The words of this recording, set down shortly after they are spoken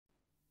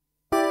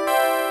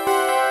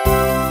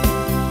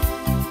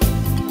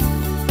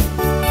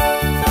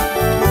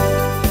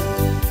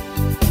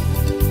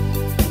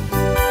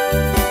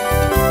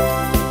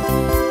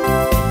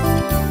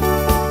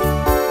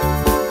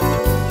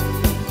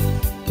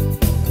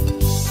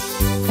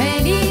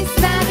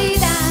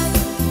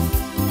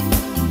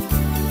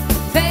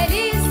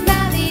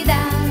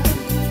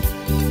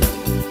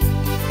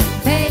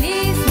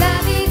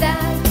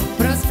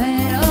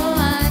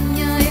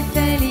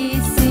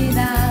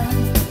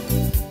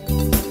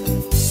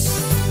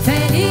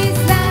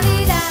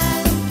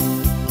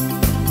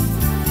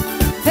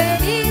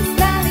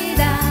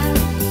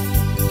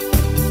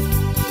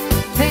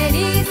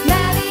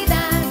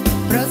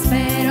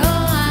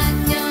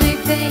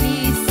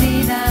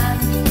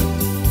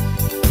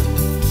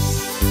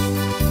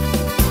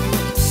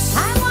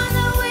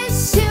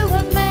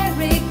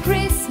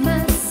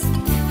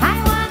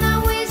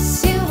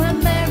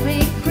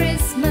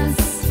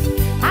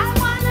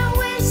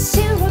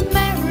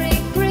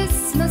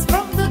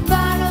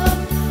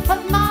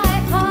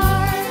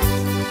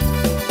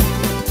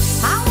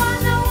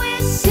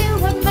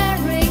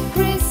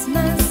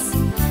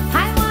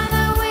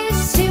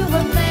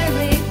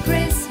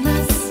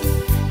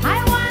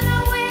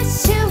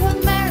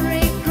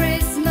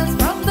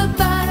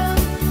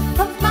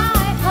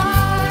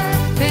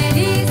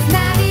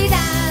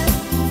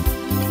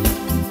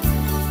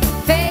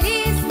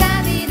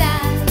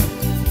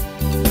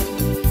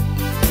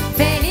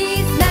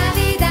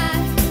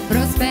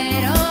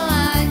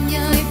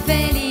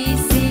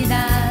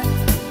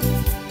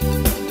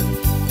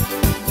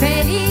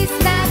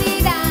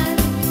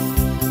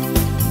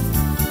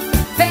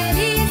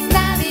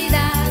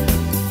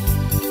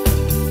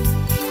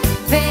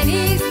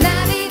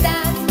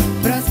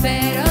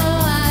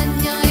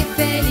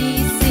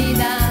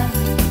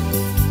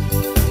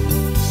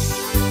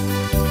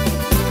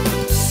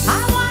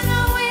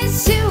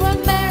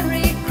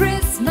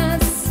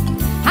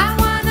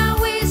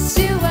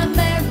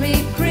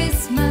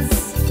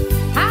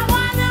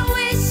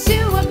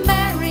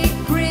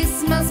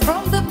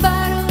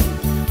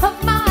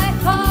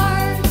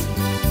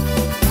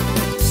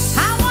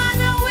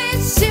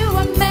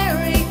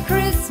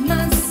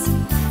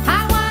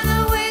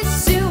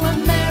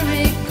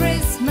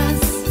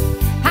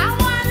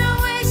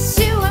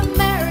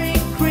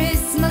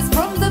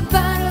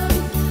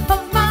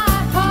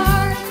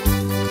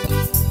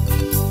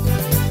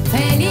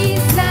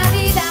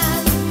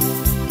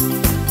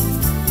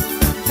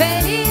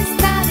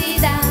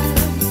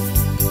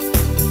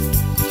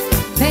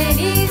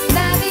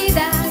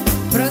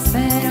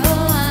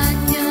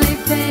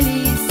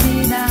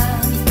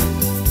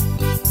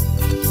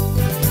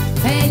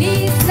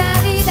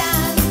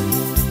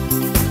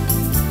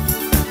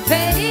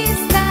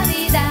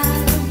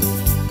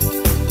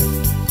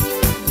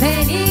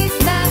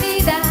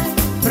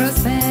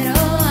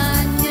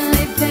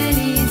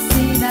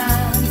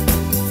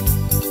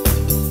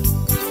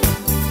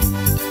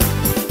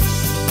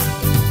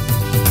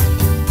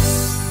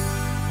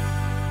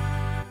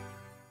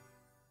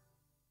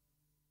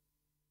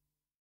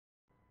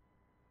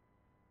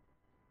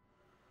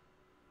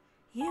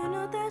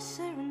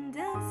Dasher and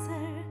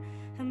Dancer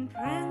and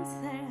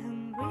Prancer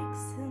and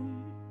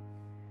Vixen,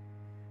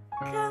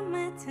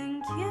 Comet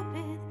and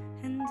Cupid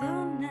and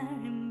Donner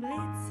and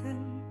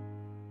Blitzen.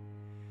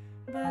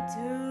 But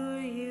do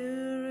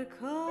you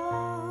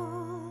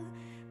recall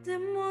the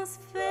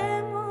most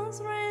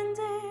famous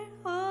reindeer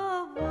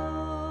of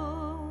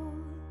all?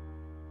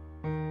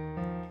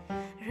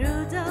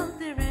 Rudolph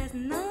the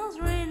red-nosed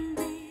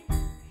reindeer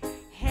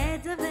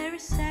had a very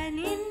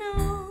shiny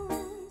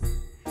nose,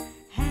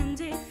 and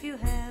if you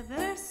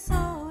ever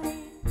saw it,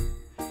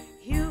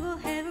 you will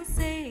heaven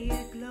say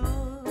it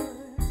glows.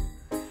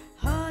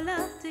 All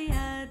of the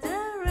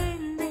other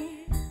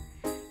reindeer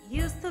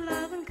used to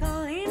love and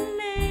call him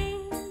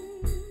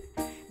names.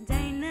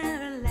 They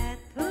never let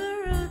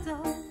poor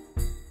Rudolph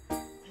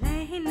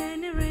play in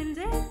any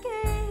reindeer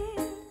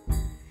game.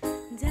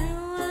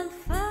 Don't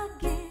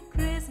forget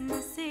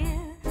Christmas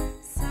Eve,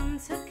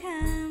 Santa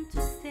came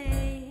to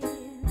stay.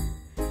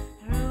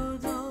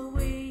 Rudolph,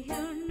 with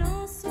your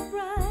nose so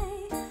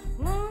bright,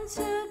 won't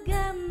you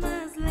come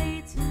us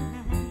late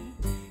tonight?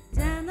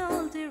 Then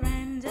all the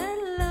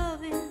reindeer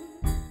love him,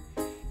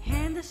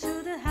 and they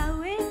showed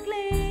how we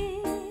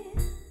gleam.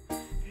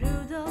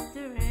 Rudolph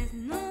the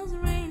red-nosed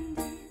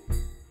reindeer,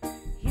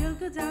 he'll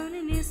go down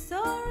in history.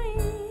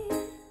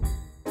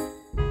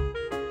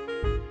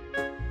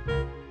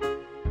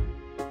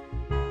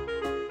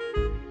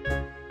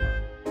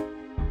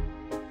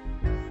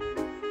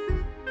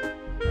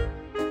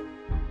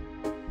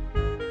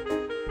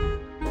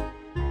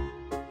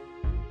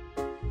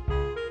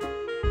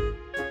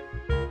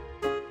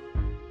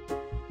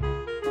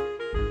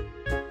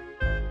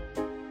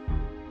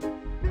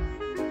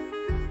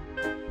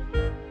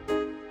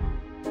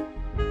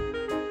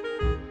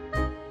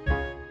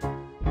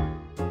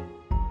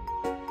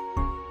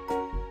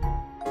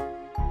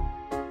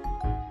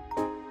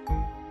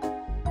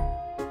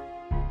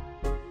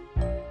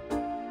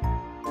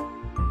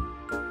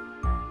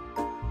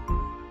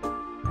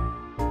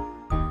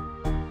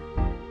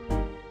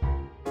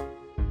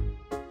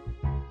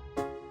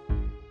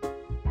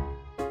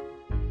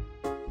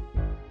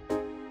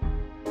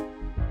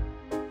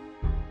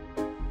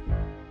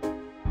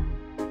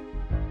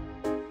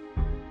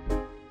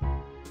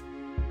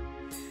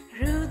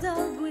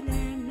 Rudolph with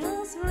a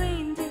nose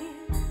reindeer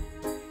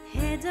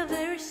had a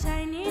very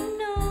shiny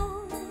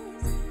nose,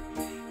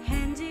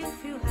 and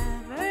if you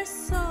ever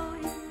saw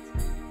it,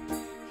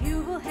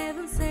 you will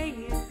heaven say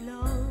it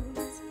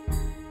glows.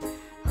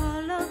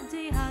 All of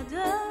the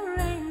other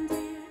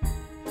reindeer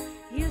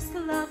used to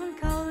love and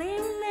call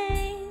him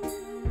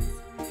names.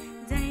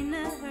 They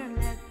never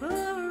let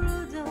poor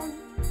Rudolph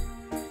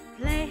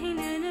play in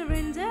any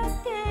reindeer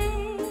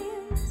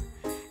games.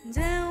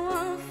 They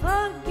won't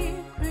forget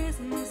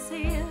Christmas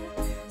Eve,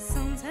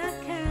 Santa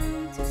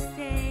came to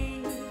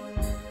stay.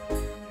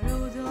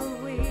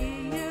 Rudolph,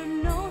 with your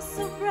nose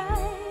so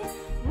bright,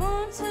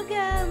 won't you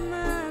come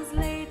us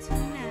late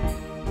tonight?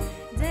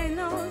 They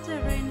know the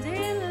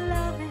reindeer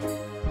love him,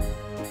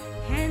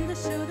 and they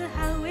show the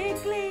how we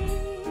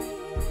gleam.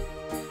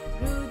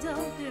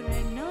 Rudolph the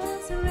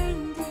red-nosed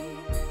reindeer,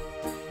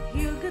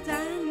 he'll go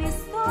down in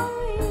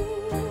history.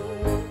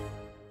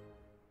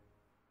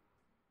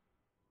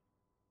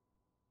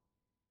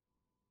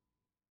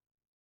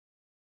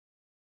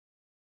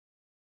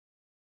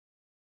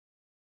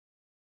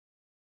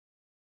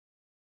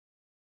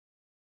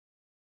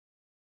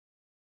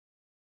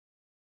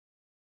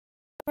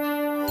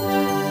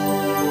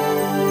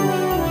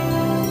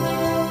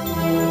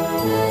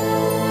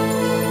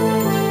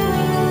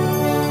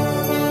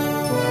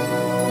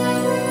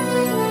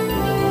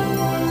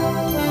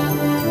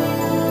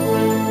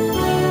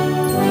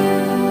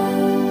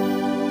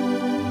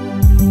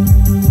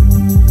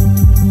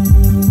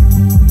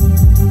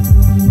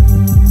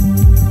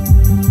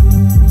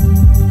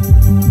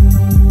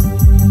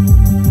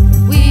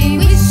 We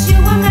wish you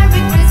a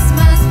Merry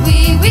Christmas.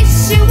 We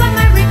wish you a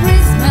Merry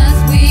Christmas.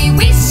 We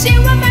wish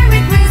you a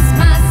Merry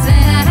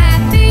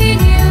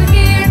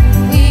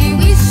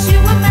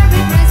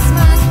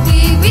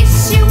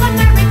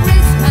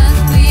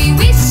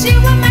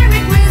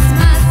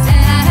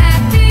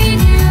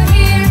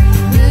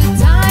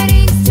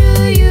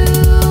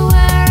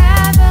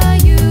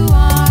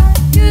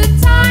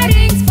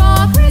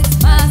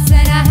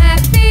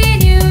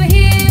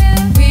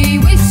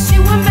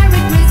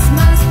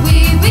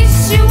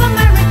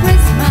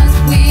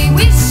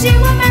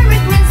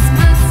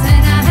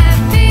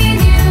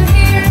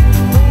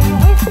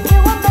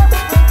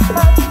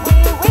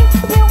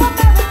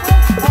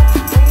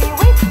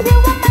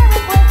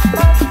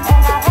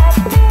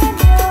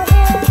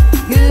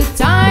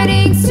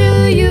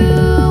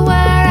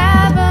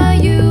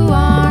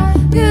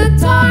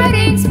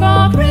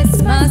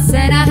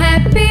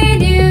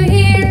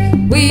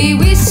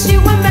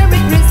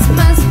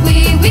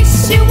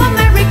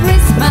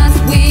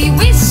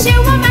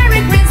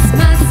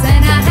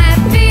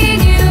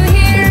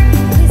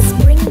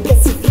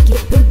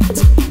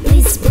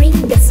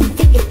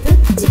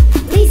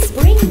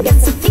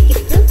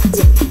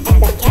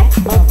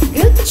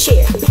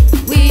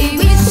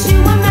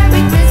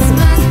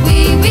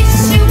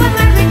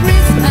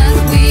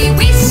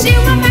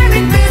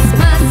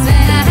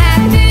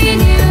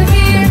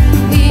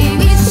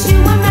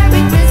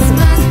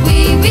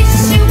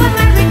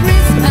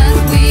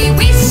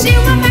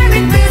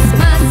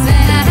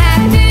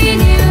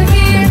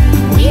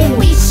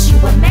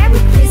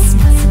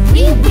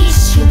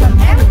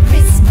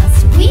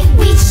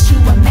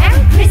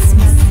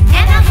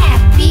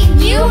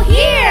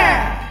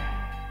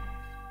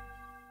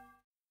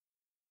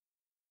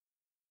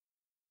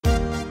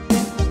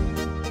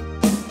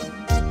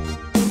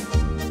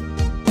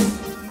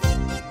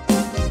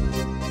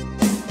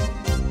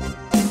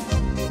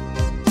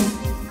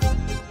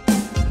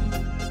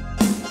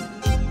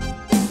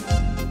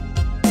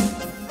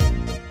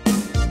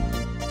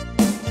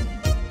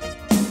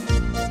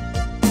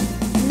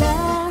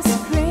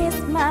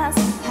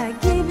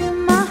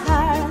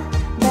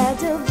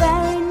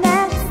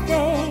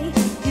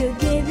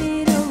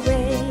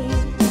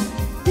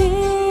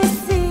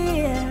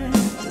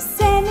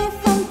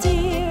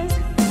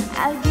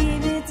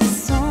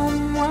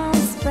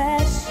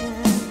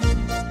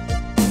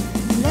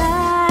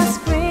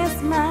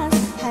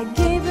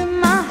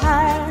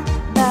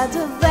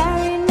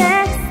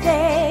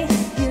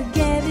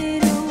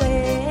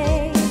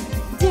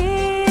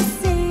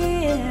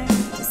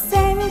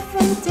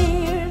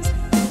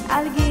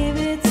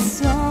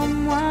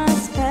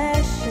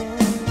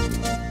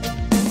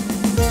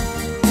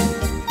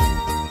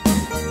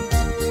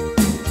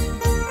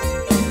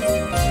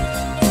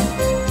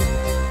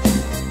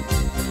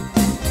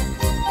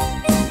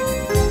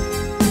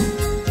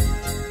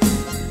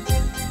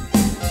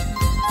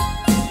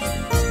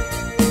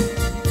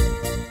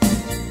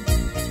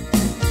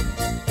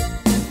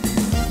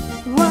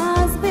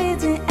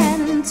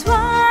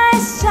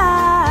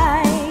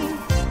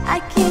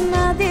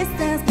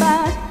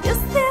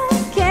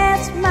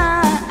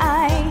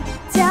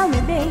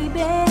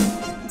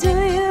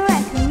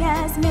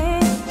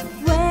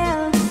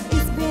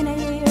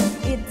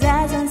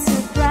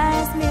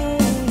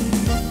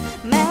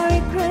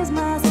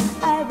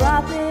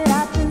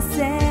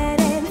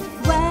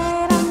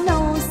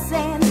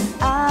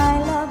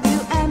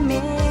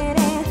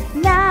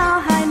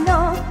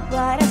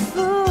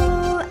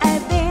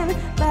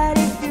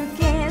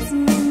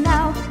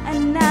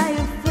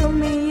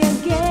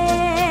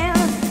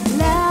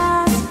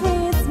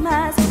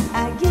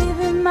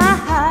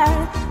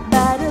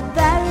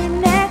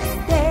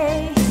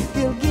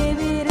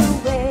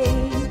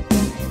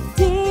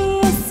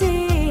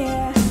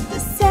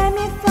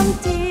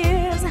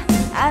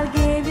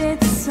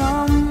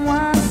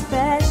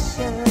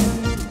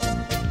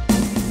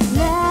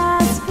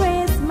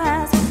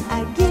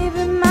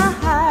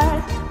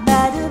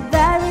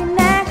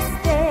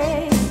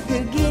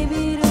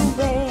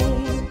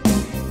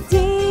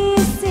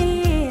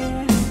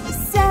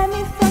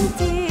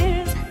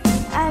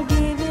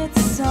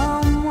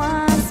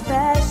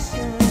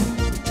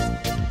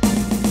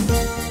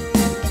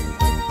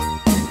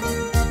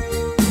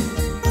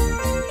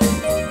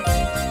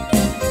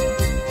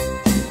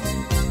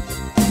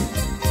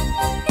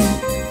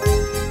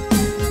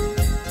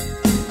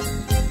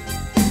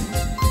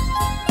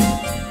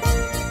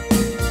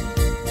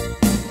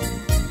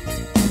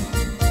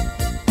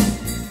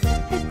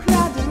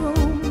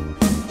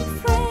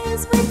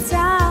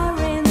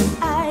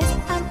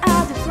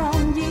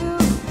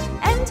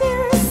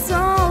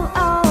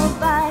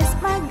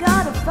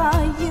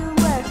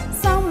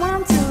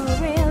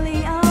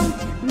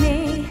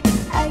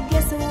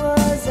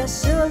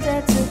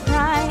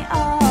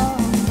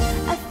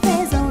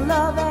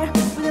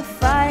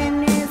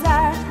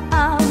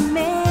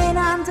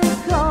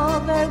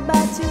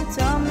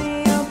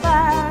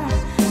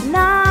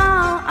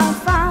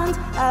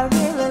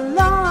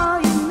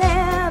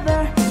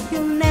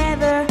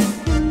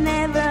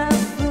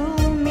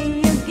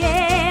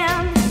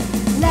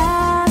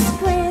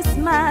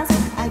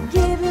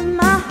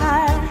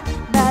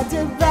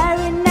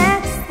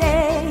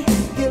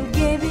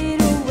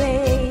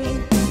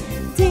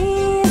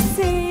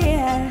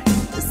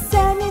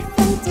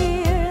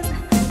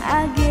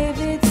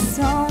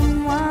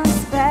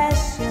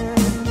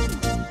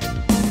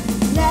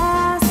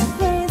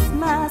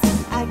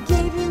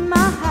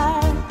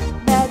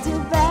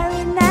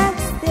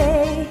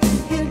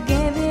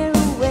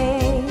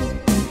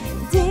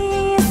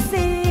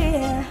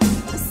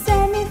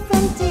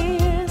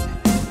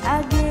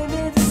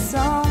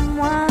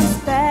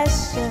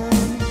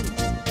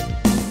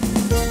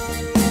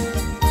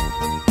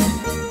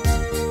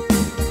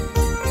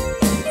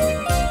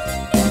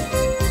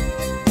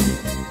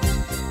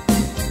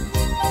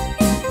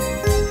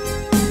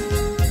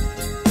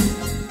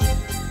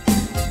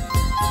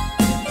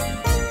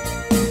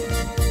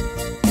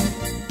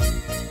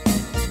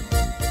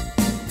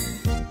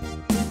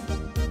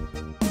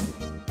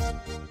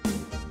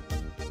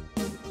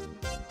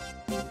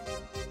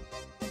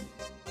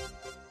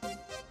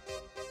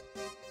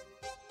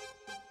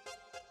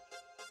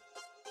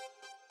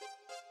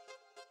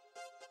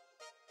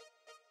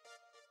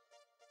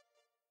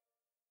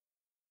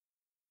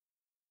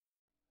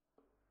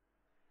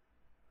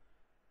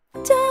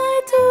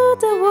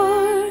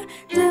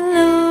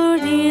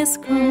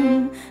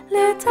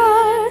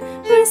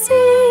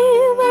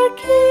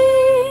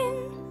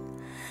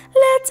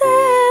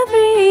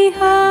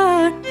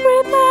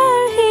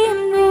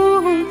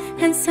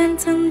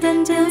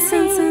angels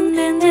sing,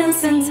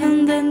 angels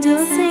and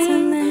angels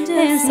sing,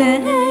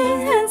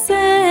 and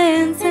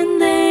saints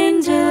and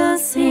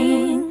angels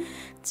sing.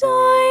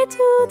 Joy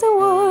to the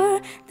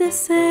world, the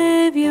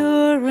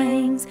Savior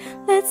reigns.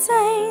 Let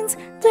saints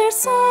their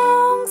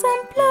songs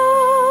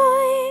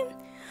employ,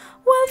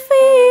 while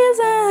fields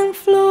and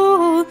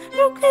flow,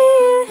 rock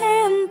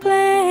and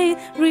play.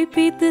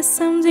 Repeat the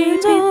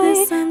sounding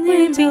joy,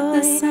 repeat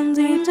the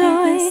sounding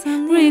joy,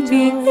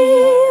 repeat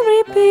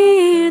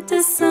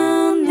the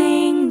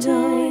sounding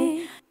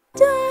joy.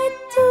 Joy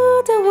to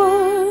the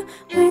world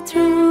with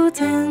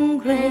truth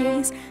and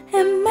grace,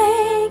 and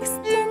makes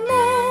the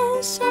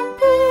nation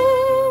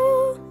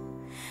prove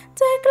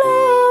the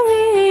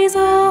glories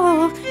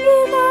of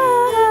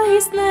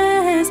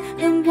righteousness,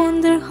 and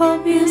wonder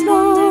hope is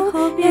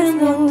Lord,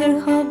 and wonder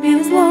hope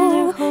is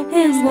Lord,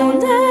 and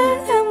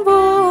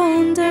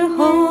wonder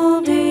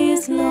hope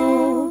is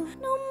Lord.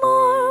 No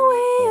more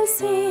will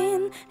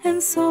sin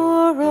and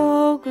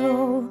sorrow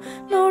grow,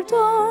 nor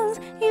thorns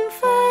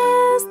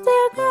infest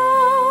their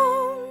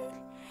ground.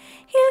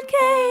 He'll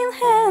gain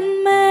and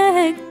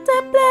make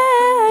the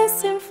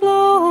blessing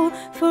flow.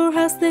 For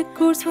us the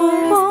curse was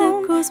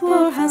found, for us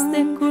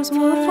the curse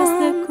was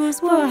found,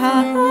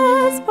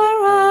 for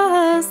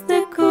us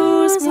the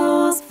curse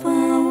was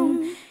found.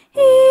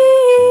 He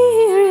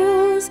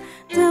rules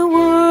the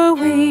world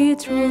with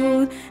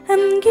truth,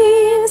 and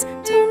gives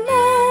to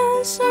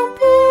nation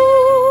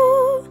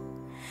proof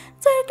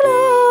the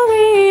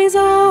glories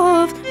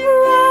of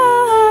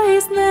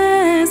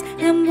righteousness,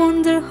 and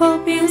wonder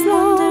hope is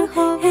Lord,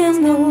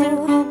 and wonder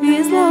hope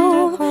is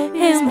Lord,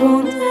 and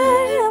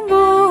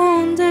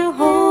wonder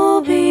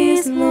hope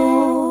is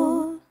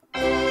Lord.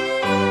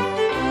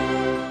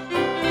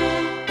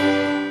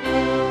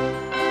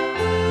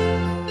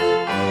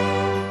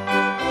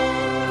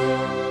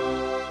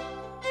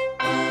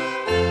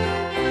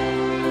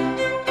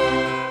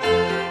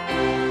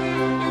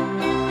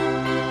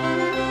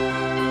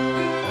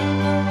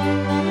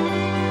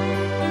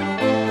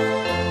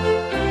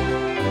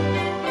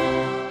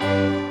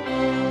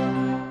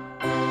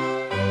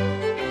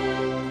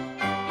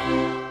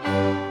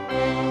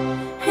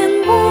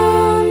 And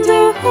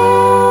wonder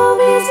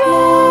hope is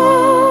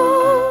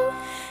Lord,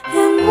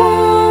 and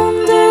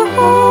wonder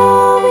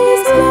hope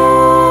is Lord.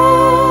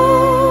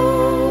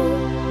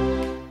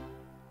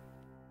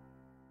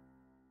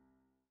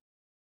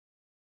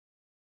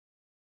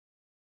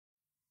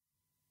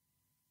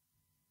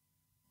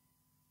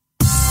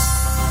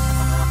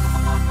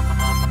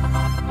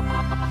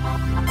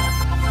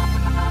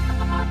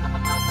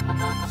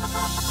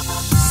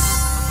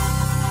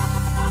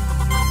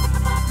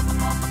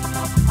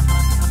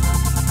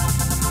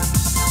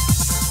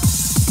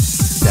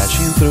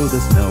 Dashing through the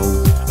snow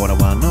on a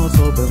one-horse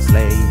open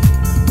sleigh.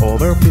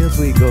 Over fields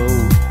we go,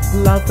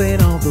 laughing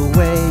all the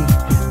way.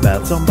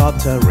 Bells on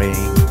bobtail ring,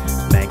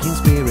 making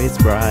spirits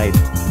bright.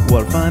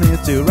 What fun it is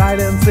to ride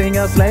and sing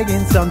a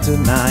sleighing song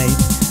tonight.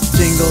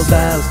 Jingle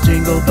bells,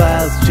 jingle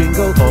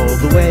all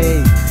the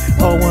way.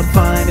 Oh, what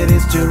fun it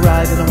is to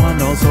ride in a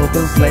one-horse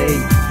open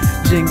sleigh.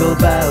 Jingle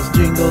bells,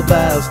 jingle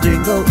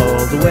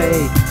all the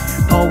way.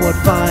 Oh, what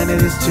fun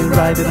it is to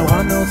ride in a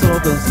one-horse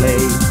open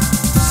sleigh.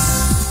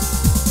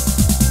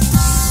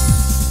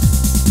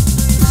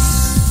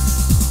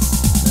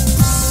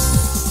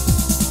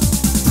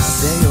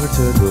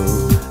 Ago,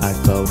 I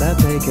thought I'd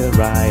take a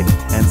ride,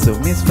 and so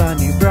Miss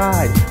Fanny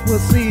Bride was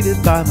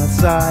seated by my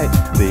side.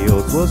 The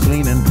oath was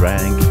lean and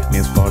drank,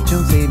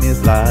 misfortunes in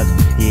his lot.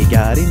 He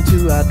got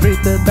into a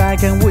drifted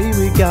back, and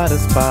we got a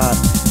spot.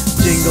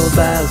 Jingle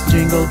bells,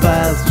 jingle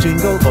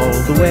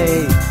all the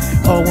way.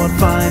 Oh, what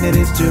fun it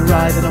is to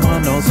ride in a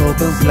one-horse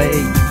open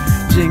sleigh.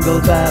 Jingle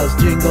bells,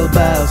 jingle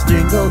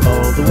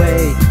all the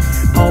way.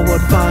 Oh, what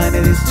fun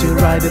it is to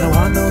ride in a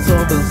one-horse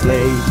open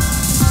sleigh.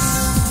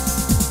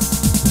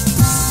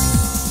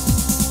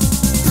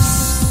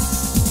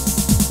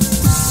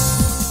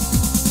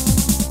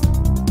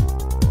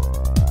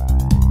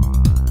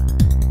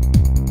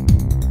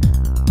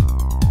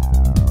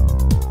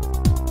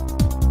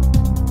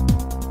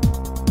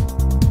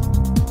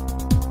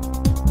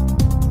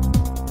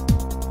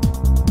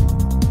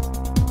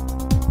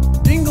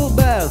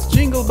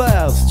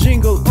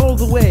 Jingle all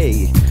the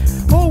way.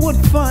 Oh, what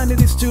fun it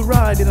is to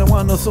ride in a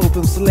one-horse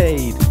open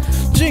sleigh.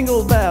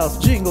 Jingle bells,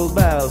 jingle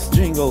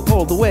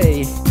all the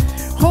way.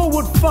 Oh,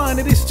 what fun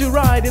it is to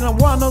ride in a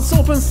one-horse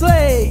open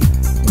sleigh.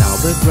 Now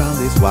the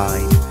ground is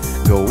wide,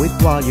 go it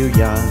while you're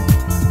young.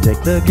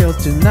 Take the girls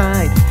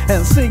tonight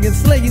and sing a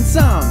sleighing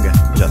song.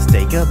 Just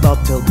take a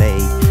bobtail bay,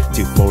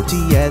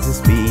 240 as a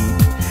speed.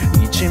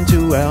 Reach him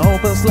to an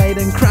open sleigh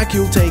and crack,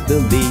 you'll take the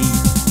lead.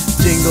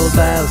 Jingle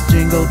bells,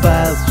 jingle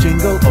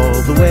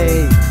all the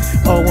way.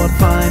 Oh, what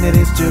fun it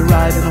is to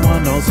ride in a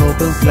one-horse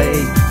open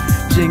sleigh.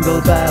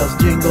 Jingle bells,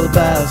 jingle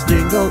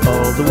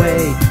all the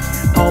way.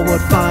 Oh,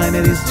 what fun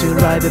it is to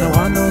ride in a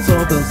one-horse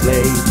open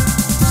sleigh.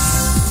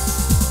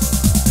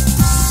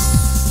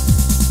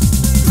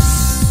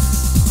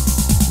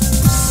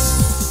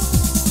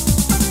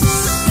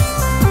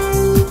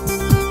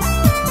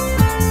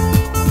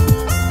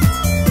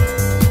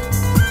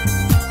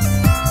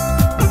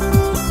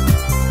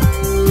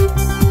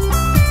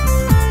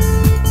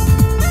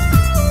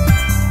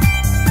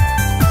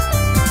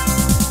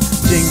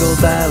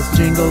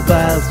 jingle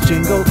bells,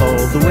 jingle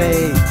all the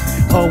way.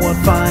 Oh, what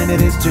fun it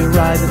is to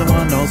ride in a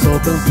one-horse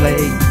open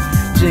sleigh.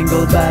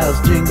 Jingle bells,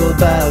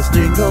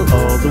 jingle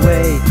all the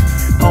way.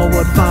 Oh,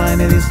 what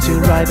fun it is to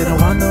ride in a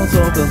one-horse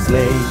open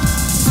sleigh.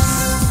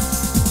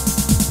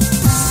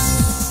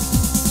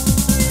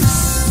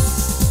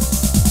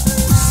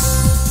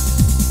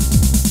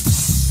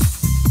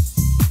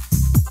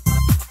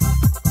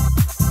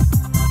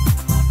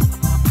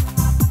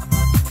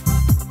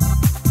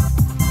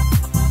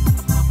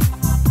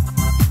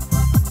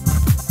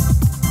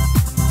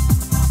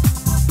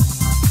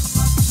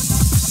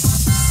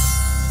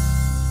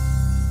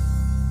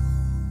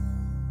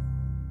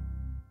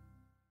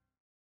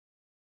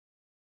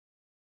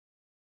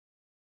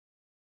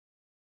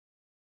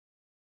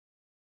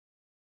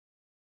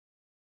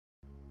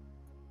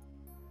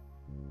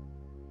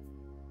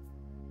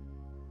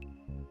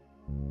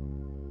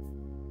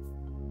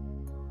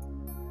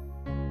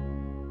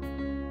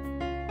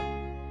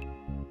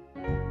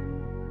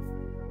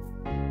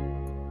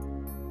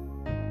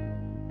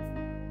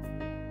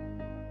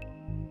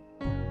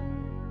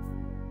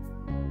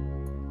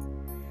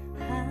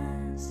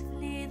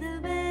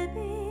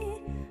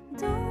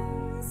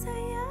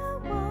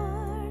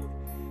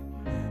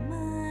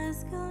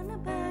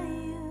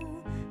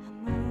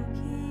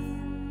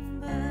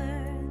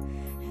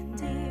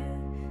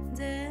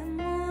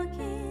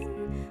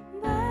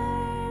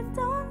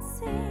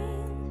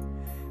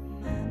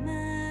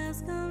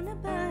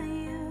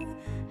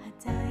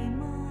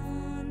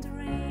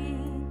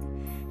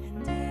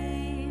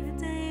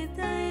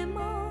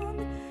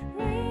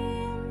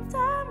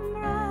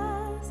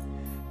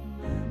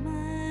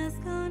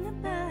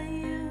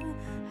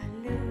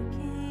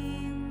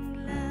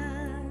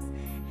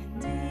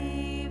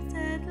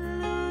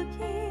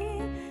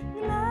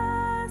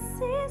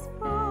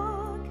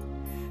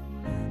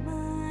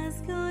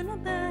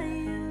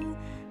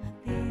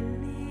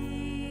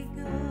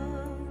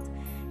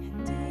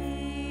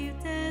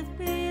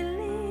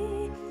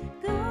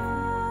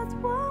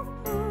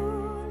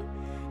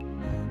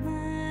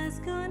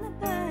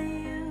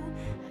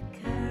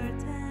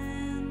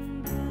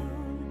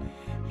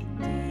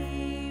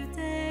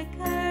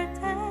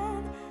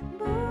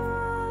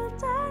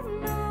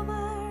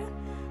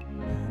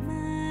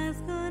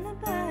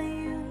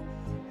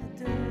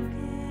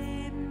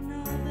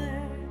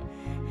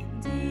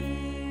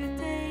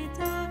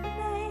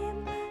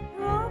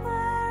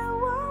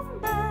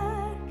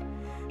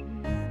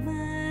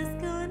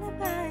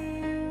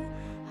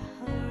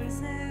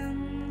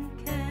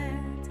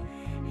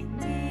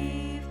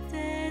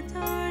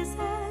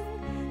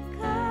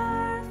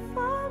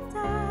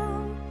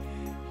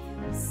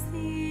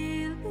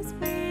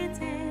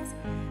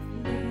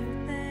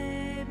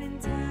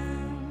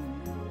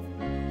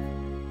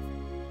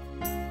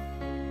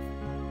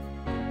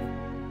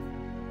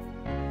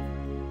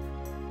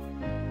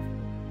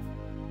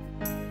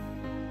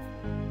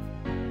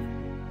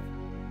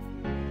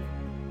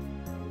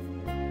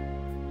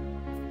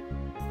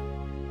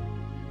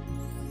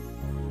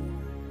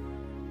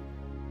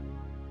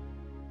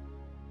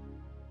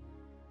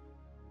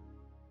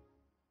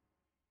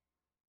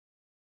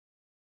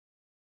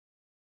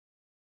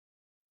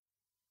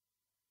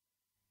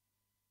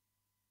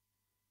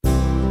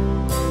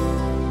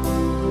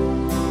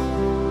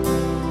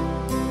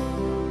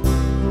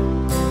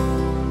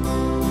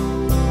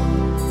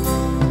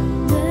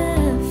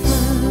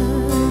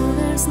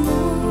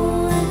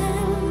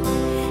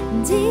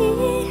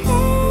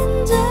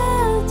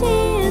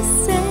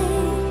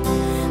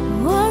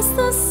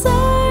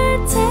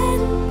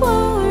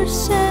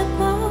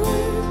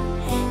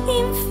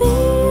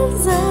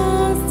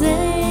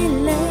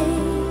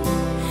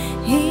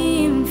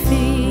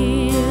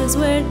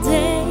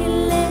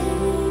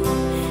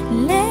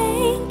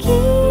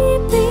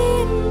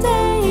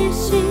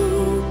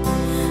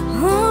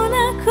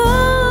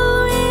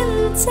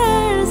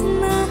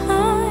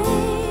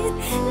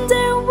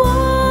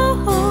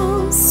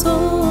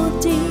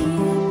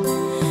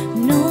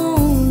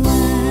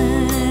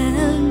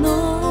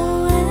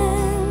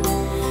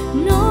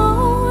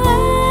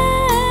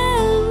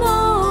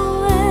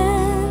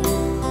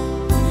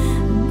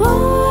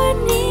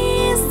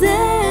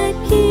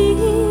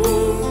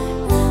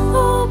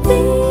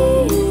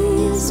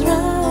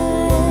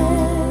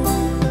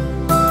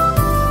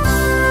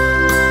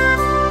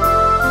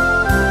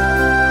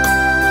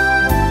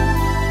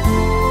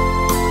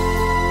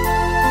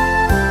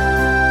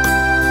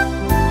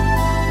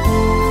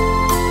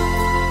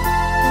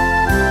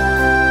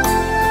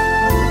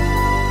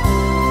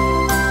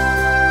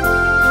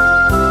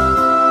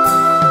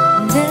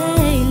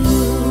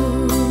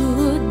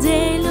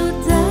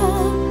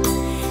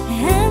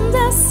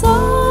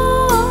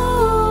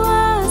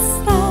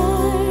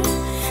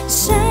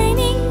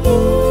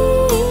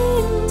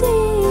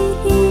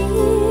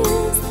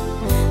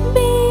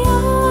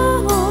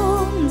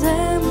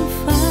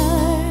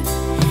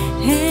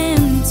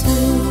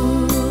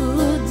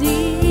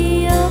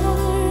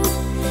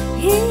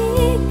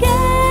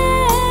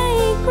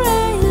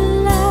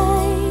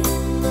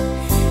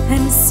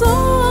 So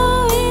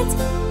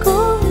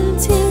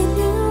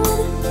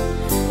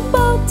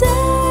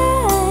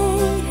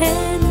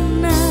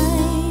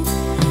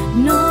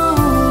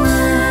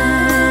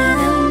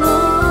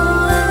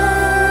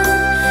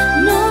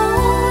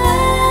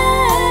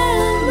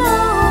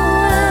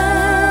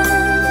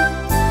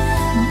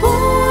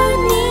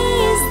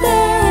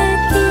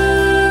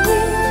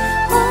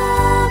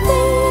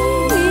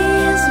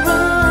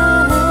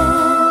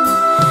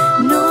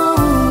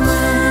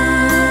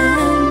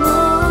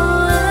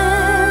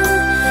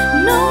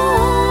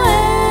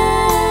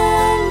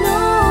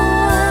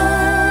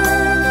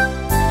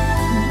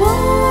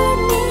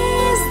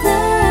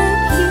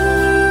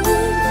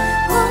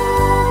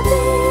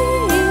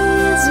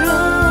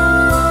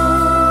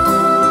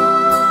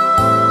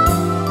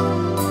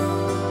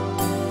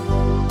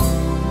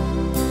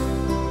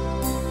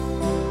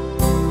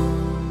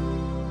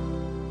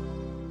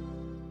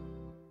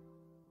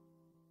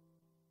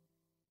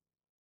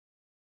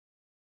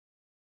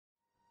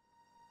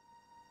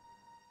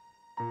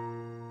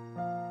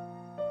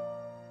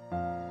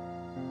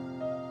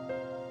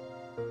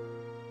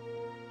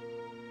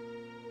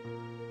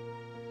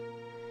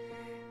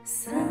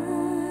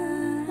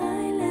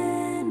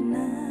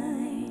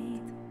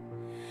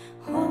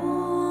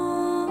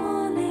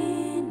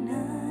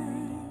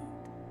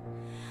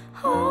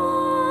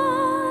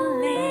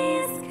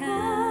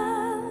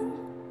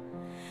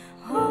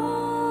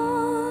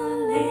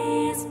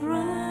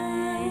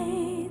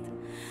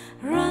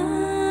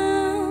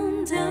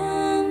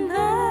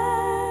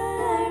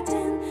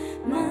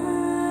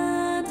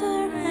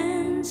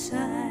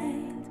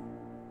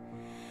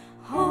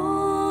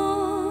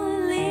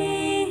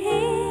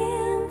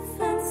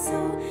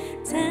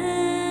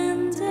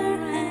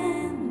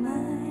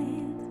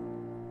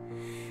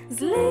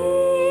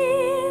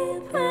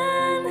Sleep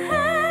and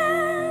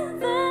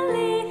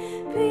heavenly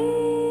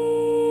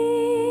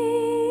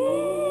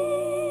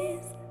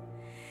peace.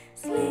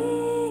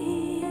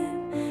 Sleep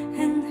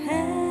and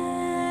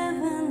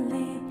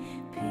heavenly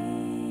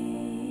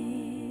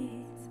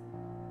peace.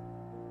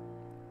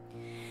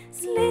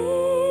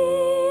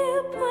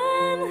 Sleep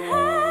and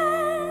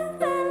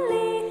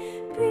heavenly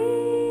peace.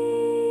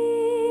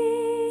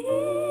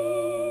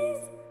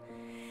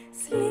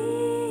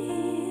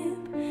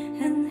 Sleep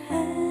and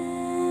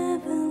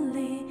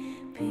heavenly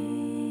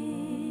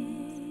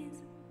peace.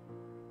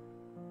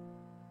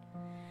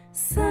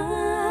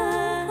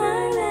 Silent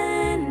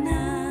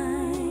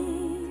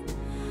night,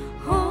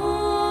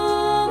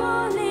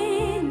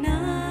 holy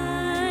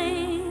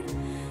night,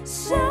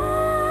 shepherd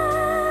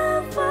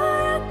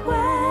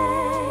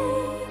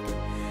quake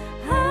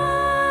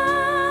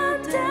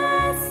at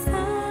the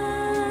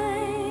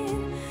sign,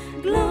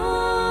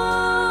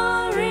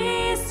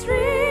 glory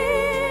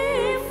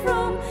stream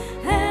from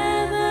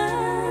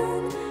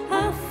heaven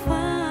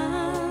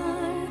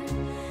afar,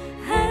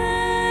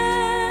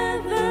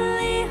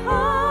 heavenly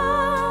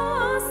host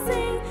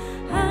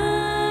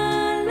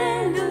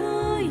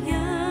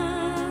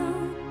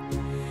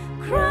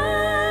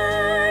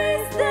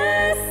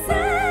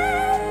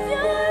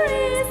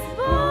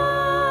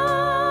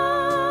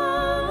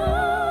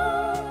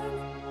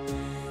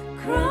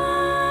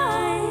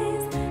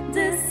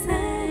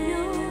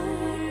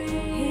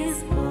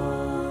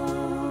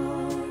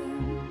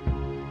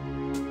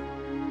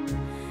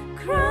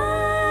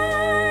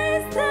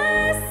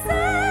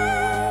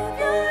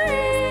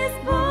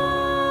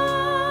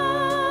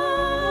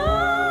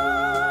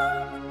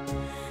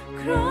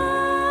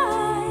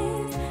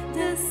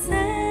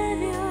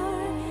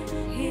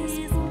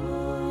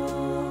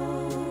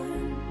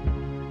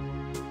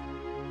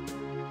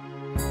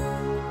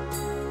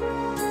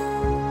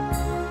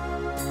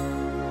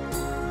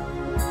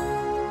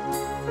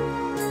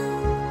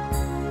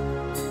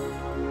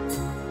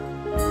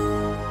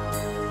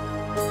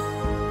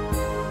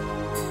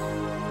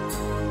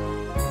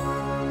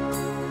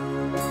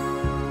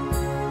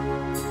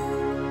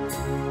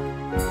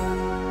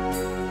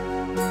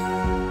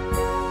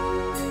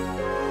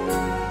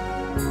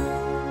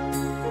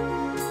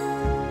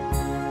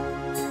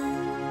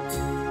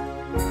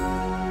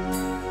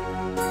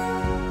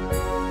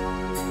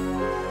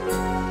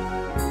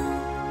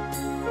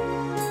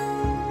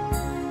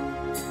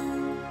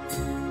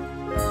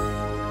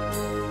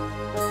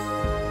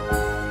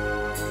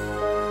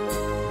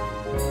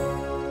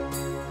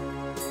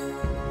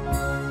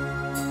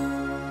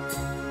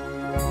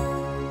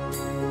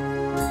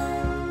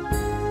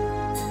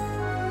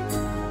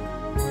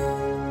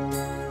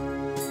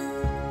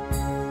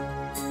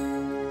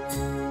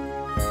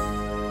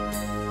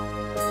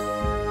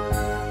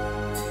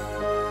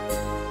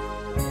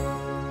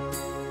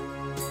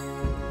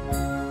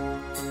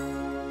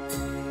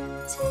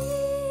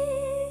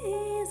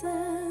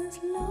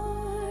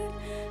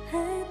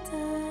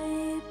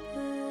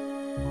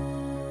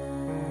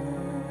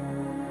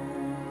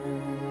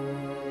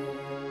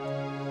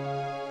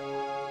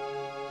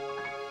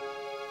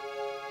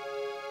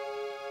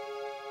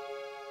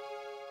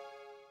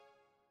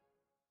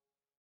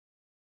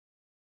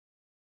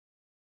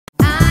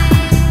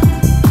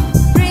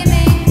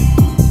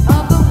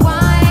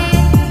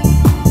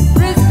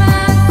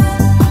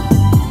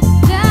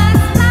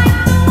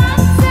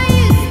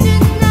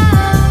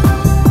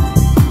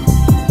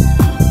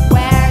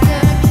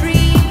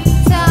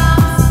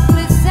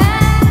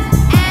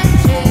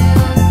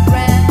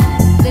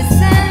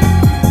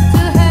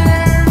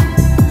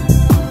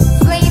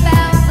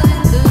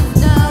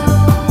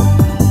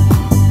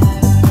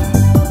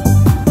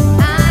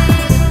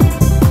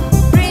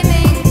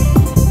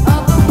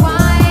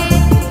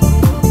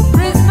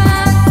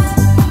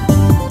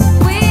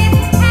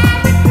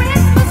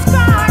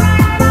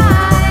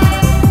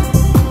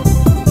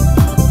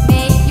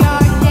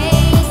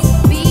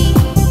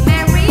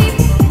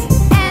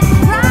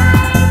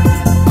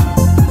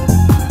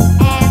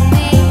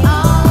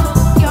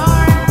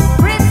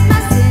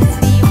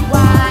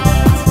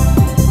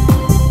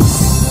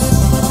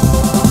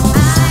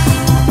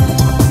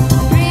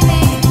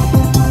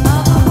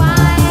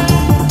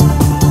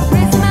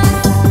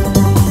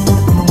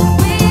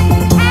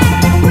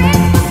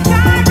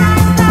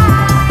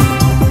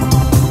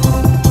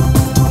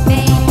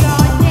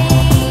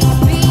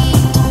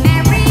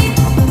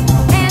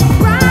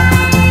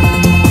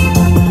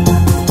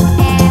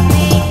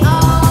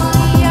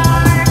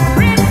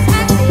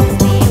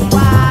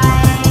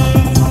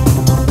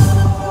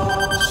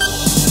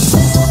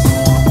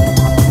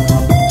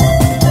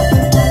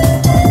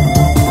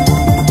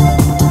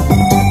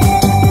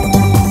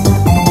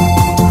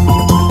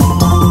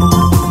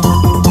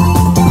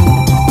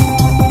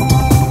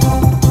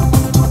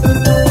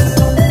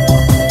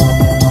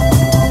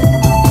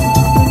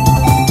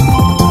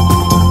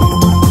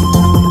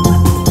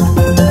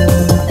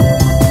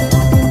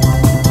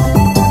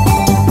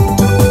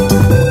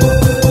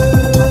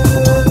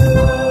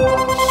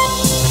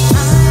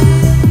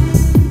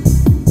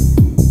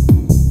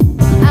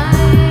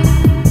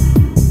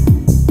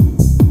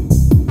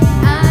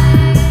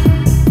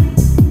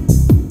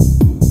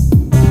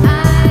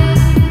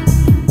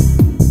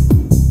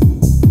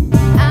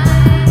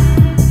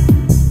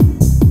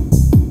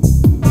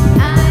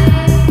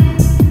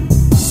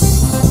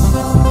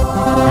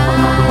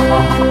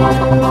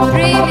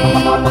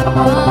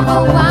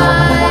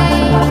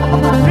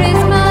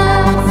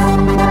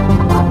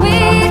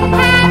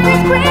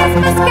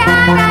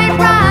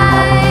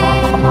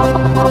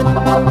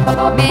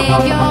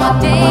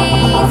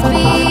days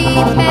be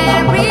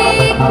merry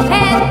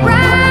and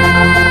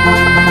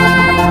bright,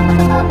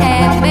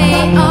 and may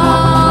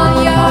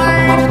all your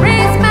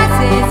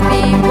Christmases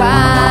be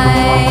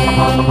white.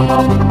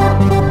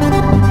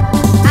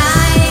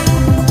 I'm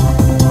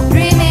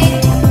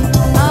dreaming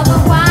of a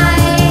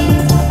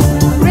white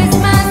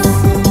Christmas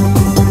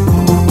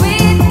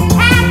with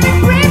happy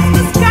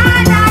Christmas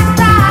card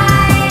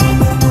outside.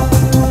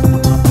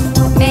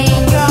 May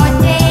your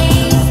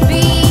days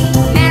be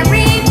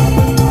merry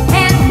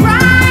and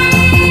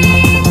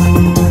bright,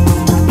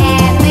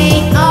 and may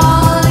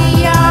all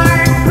your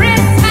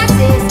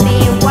Christmases be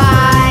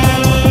white.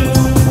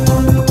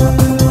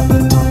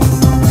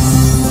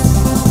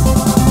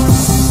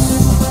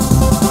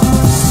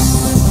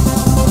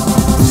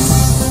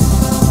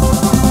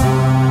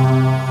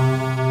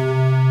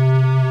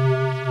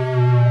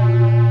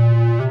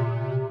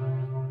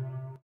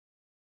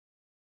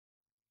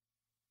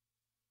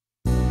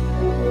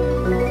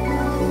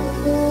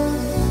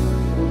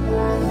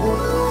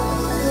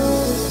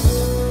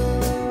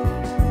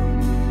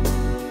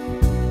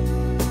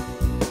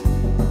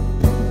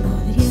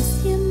 Oh, yes,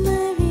 you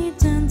merry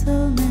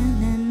gentlemen,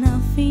 and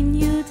nothing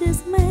you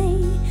dismay.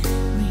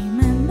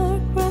 Remember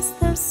Christ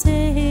our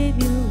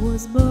Savior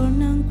was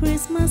born on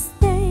Christmas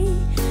Day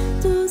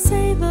to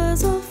save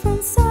us all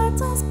from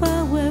Satan's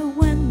power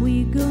when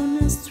we gone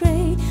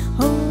astray.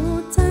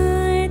 Oh,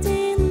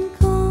 tidings,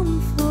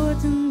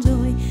 comfort and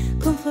joy,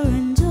 comfort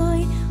and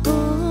joy.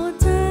 Oh,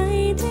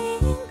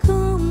 tidings,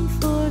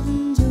 comfort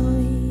and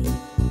joy.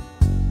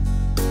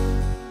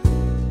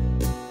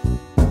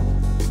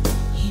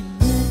 In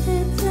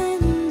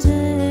Bethlehem,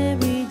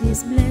 Jerry,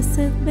 this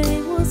blessed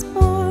babe was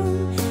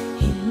born.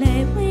 He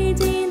lay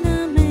within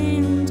a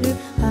manger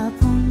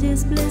upon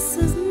this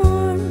blessed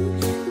morn.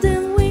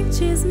 Then which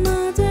his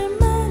mother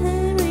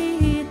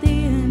Mary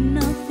did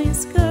nothing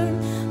scared.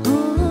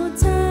 Oh,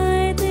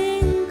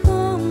 tidings,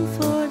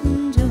 comfort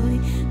and joy,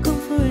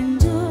 comfort and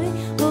joy.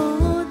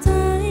 Oh,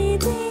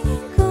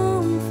 tidings,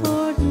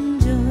 comfort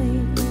and joy.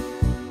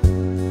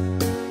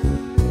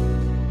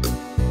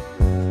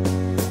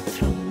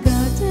 From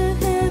God the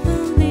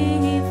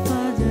Heavenly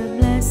Father,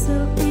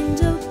 blessed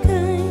angel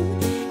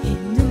kind, in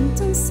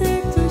whom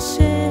certain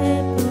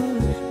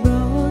shepherd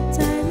brought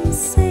tidings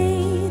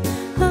saying,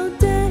 how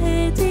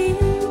that in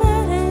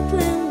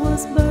Bethlehem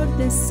was born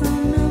the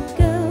Son of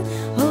God.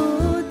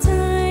 Oh,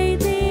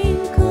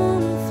 tidings,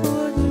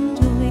 comfort and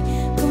joy,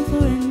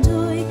 comfort and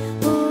joy.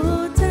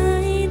 Oh,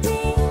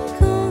 tidings,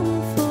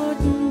 comfort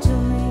and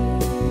joy.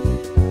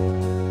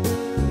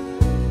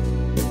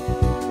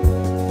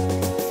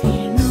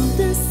 Fear not,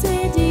 the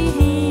said the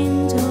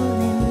angel,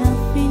 and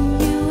nothing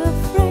you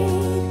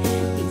afraid.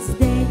 This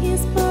day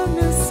is born a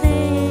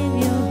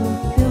Savior, who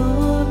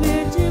pure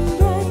virgin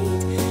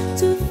bright,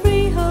 to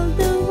free all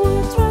the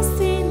world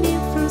trusting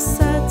Him from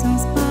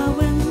Satan's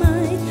power and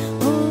might.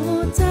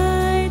 Oh,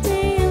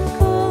 tidings,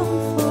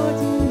 comfort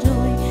and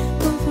joy,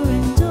 comfort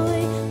and joy.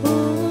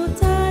 Oh,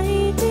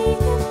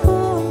 tidings,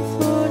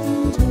 comfort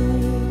and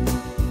joy.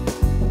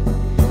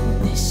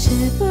 The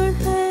shepherd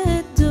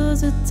had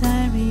those who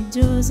tarry,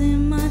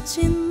 rejoicing much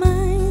in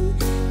mind,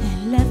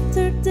 and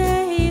after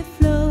day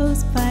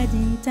flows by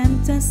in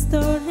tempest,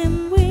 storm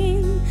and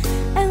wind,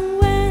 and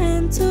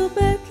went to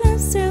Bethlehem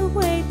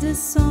straightway the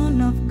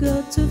Son of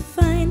God to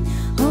find.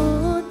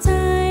 Oh,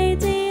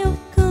 tidings of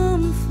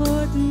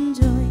comfort and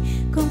joy,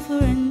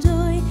 comfort and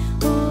joy.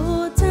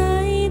 Oh,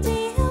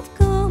 tidings of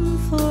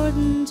comfort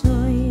and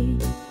joy.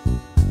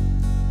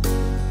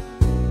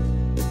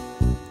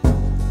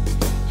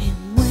 And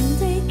when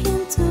they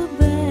came to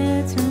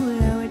Bethlehem,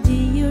 where our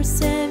dear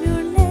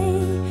Savior lay,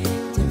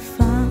 they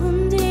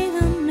found in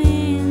a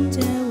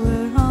manger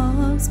were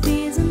hogs,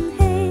 peas, and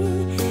hay.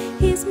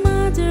 His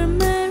mother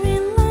Mary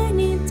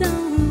lying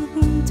down,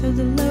 whom to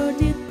the Lord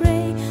did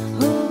pray.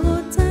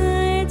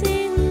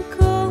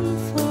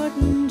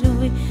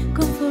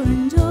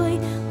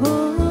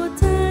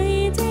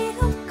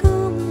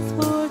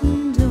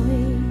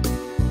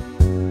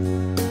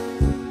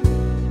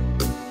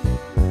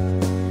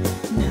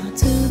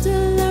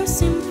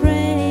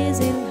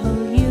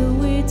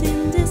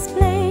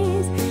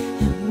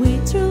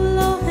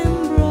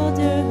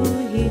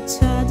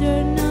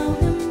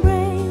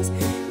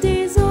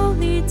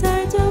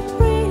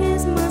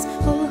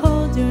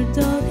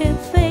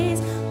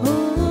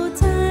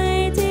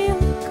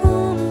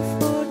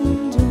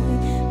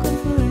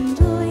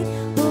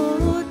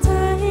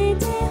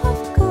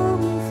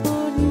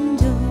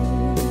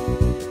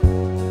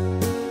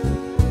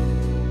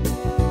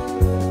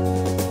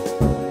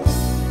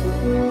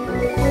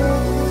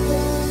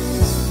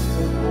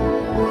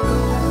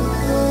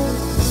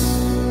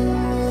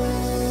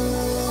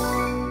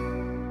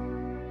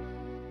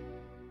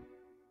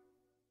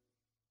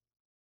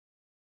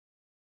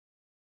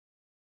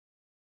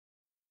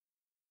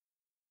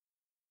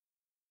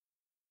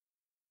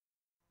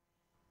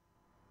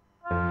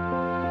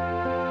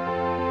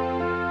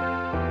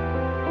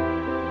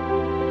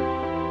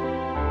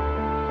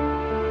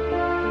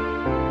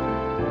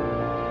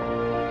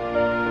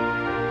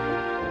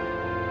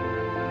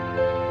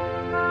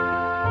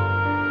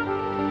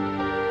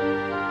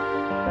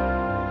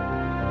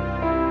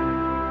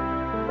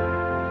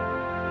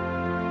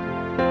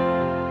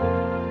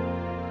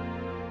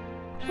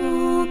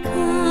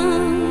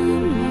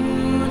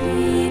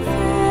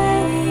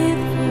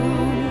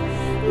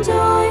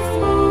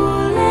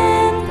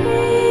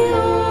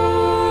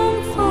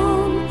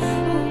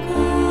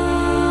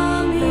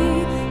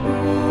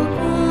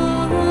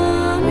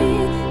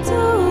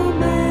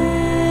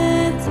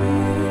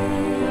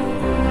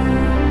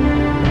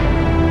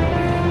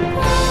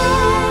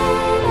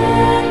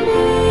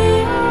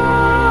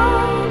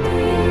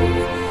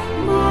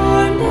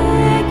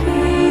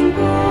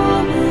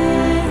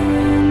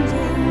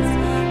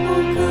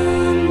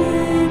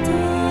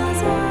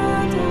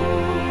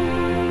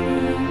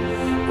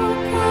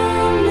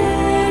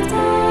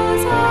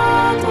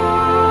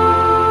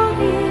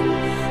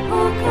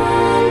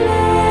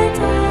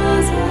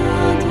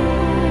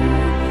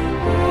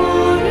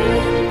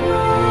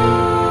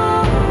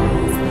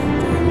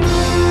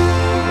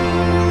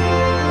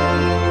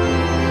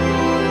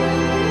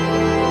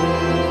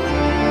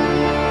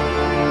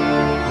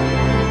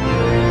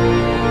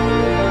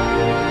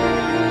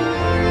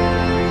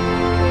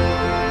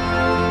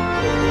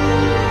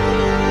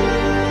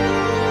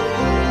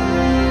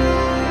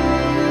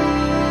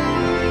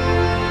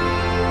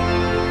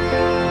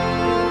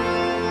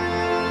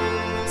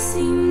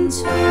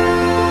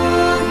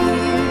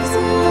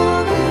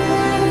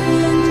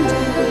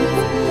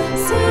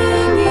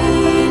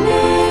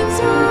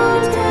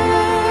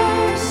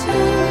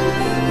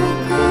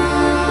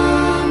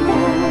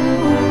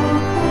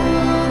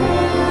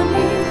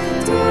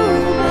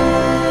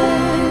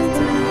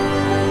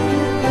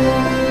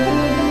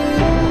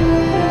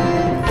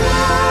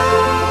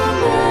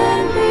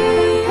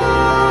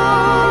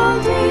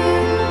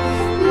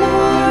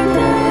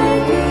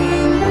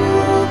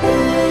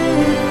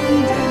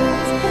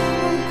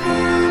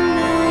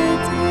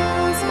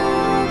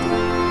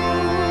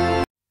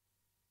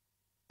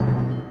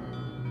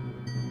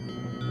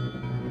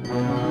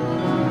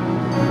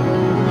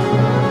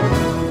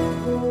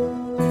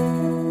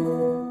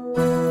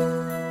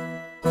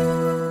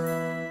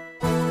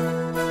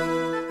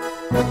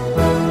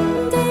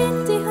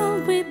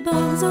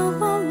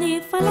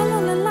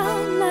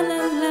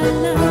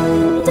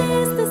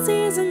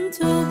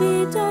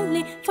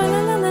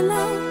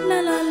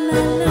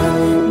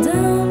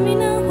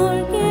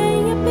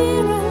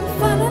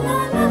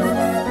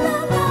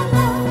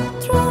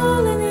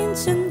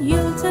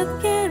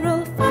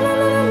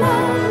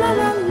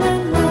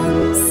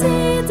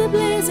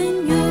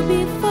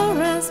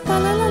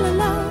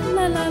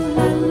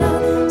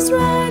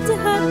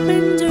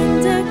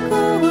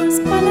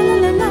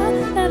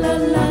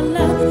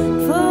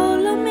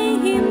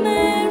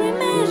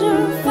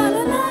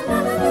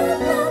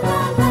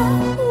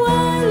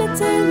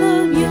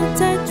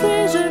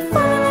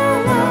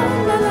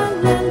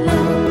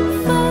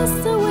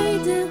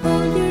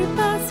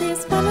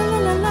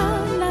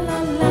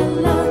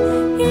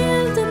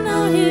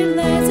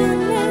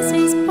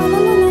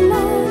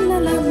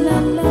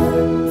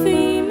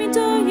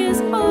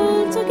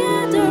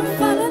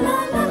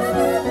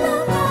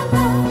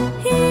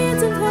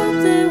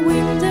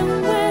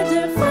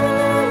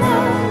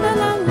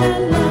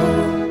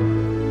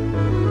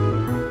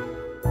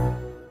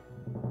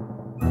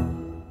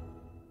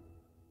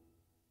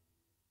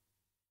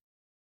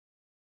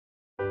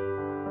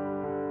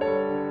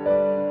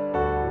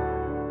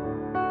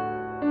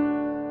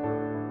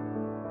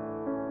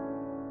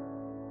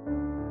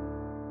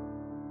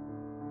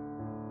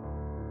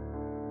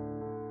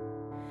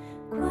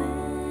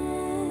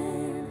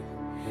 quel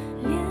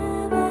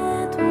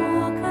lieve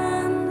tuo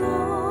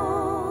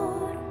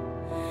candor,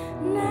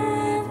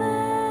 neve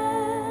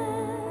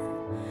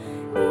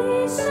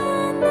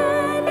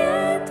discende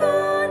lieto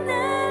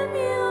nel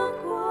mio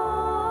cuore,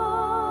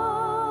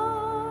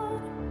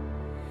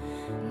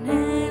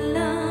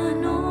 nella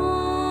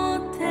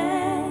notte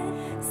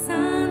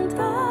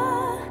santa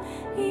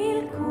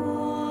il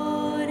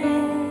cuore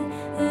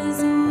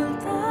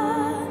esulta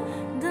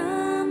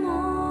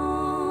d'amor,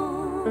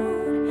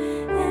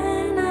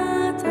 è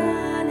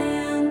Natale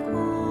ancora,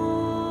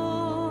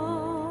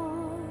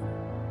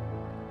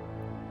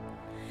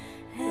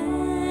 e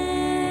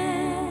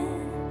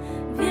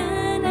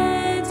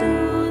viene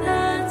giù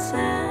dal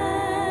cielo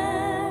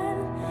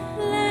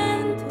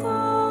lento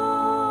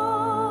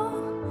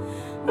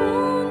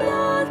un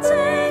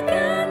dolce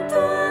canto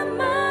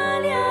ammaliator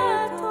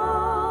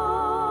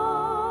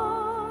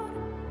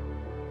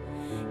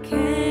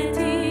che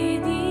ti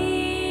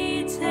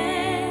dice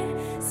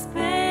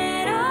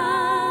spera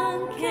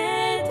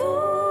anche tu,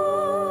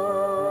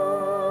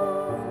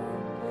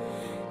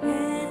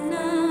 è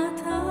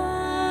Natale,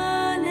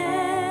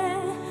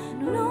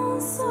 non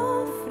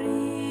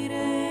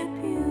soffrire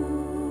più.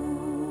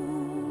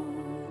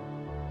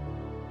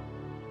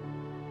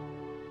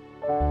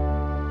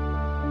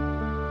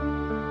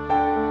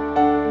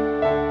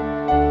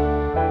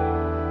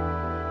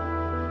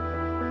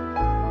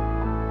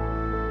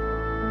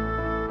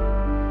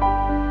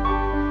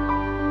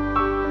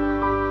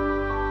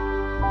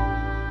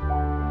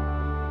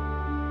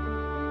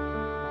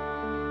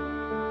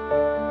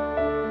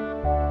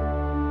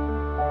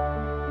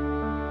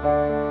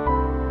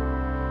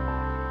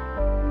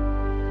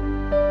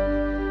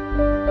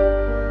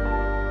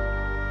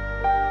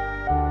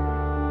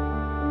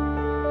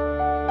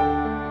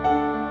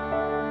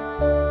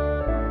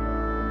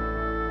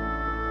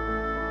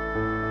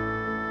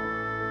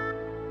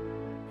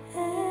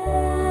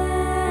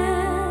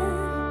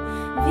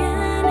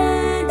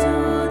 Viene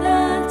giù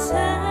dal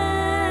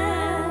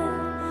cielo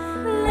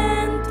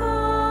lento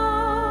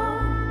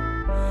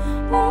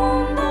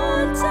un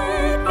dolce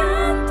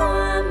canto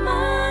ammaliator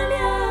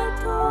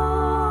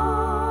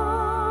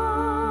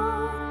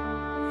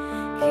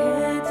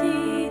che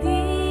ti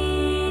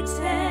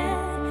dice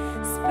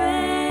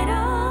spera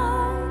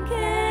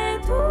anche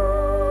tu,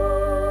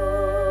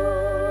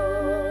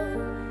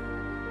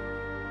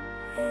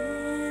 è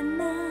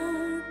Natale,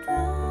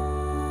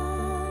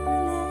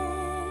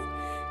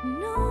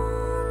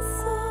 non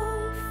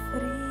soffrire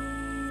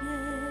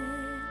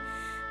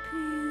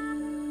più.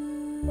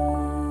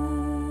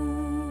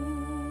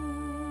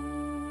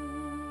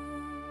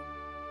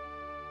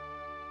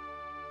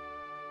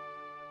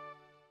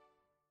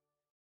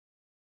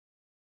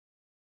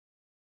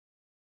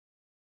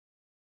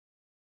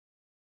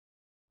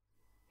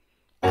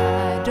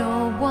 I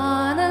don't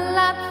want a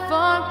lot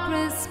for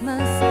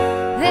Christmas.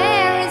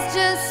 There is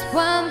just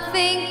one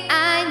thing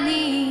I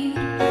need.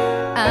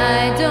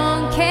 I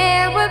don't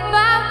care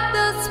about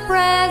those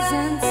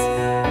presents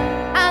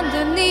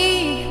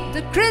underneath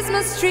the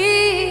Christmas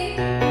tree.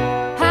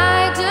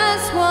 I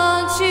just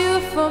want you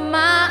for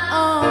my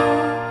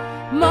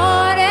own,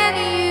 more than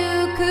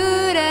you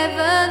could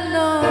ever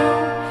know.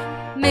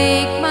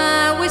 Make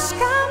my wish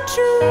come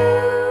true.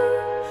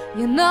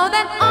 You know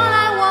that all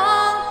I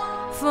want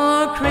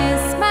for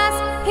Christmas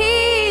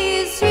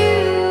is you.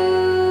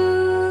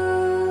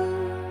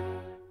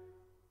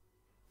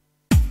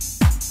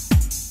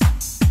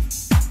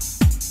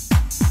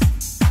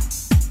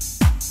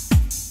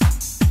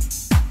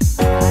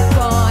 I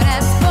won't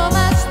ask for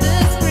much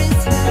this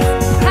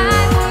Christmas.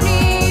 I won't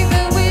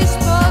even wish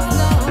for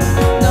snow.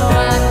 No,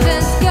 I'm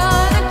just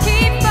gonna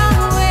keep on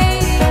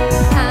waiting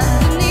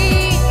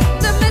underneath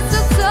the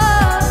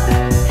mistletoe.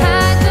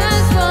 I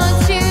just want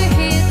you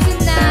here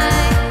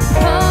tonight,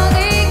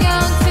 holding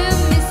on to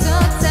me so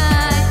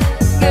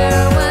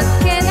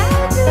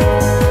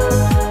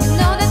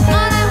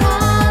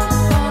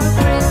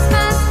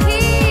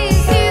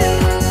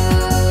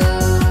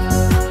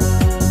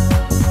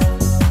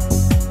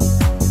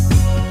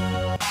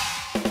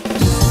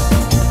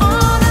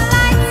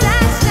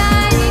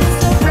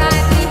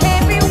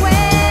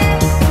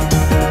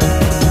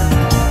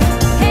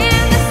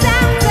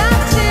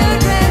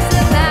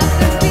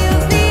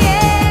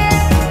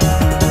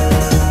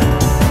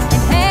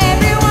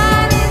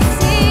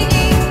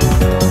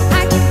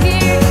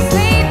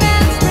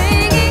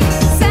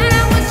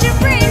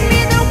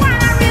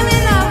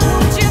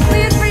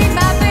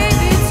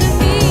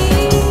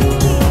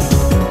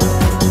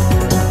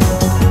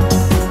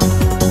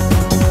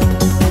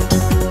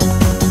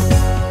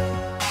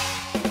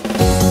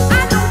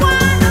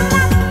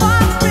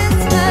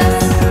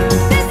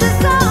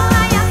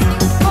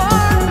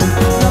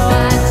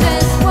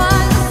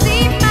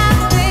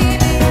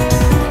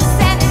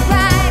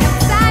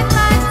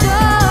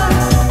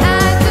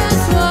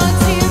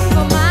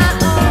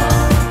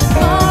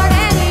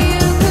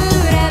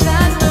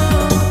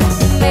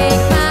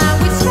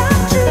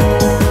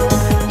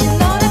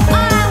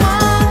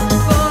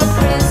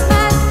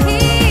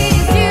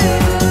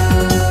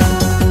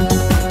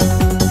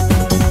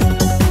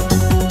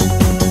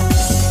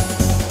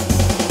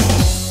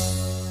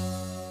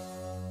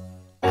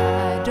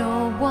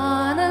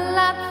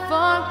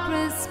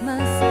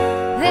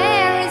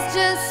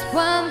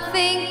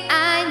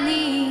I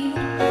need.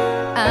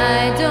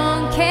 I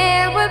don't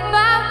care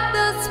about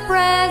those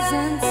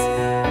presents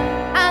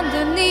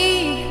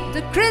underneath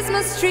the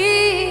Christmas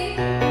tree.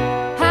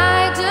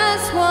 I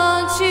just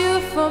want you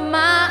for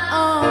my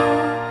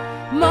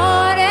own,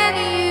 more than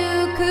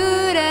you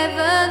could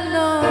ever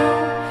know.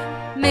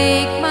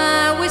 Make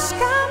my wish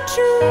come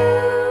true.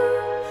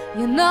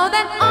 You know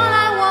that all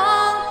I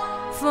want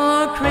for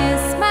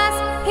Christmas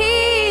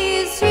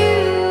is you.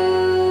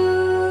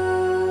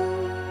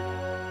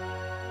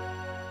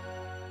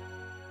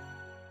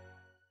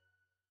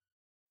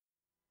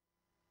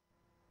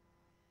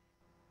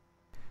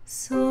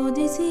 So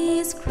this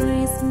is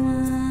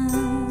Christmas,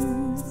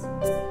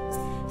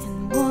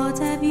 and what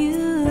have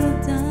you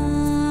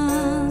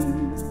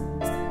done?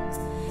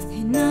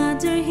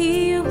 Another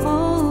year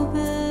over,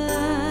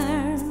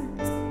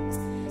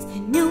 a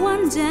new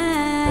one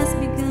just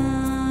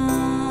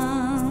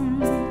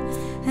begun.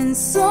 And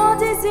so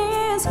this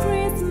is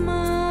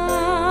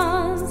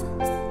Christmas,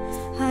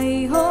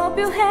 I hope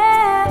you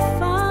have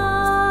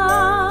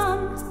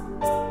fun,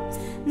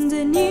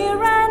 the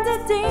near and the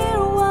dear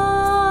one,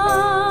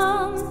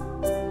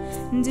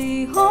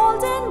 the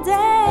old and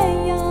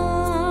the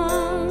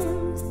young.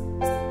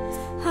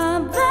 A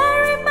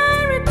very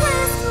Merry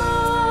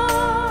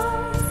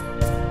Christmas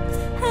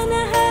and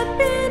a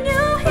Happy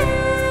New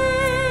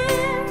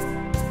Year.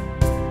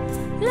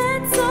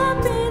 Let's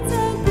hope it's a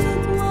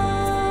good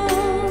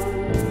one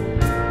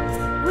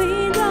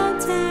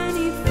without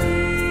any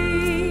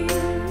fear.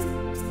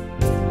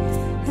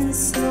 And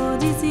so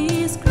this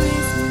is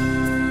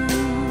Christmas,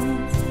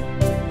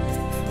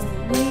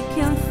 for weak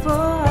and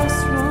for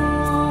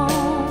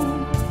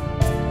strong,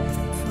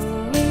 for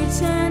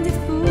rich and the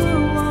poor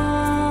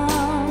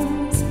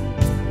ones.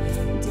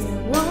 The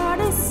world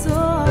is so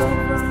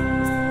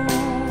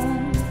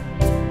wrong,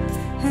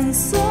 and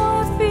so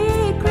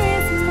big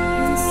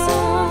Christmas,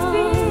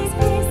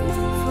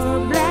 for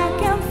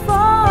black and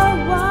for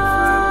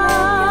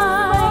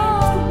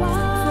white,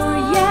 for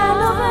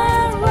yellow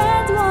and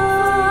red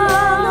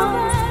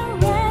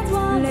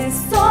one. Let's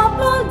stop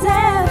all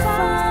that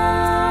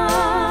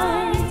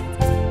fight.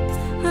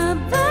 A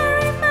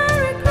very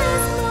Merry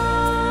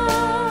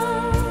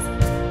Christmas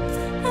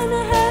and a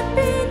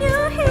Happy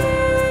New Year.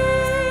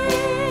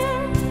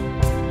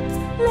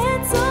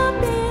 Let's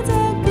hope it's a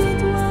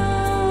good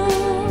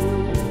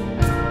one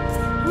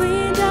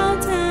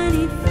without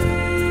any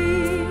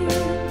fear.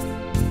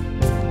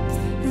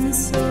 And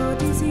so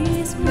this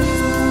is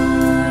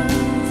Christmas,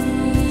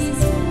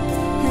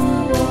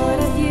 and what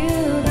have you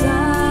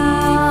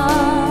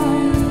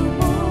done?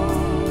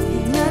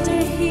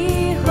 Another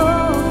year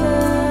over,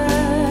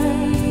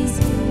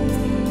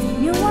 a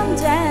new one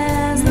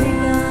just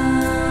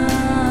begun.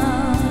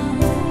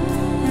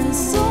 And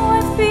so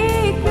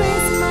happy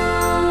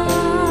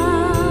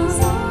Christmas,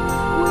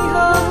 we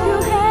hope you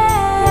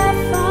have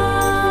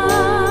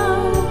fun,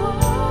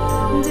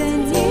 the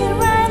near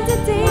and the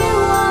dear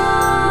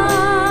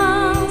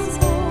ones,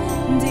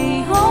 the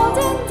old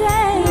and the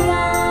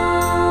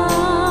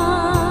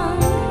young.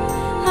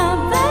 A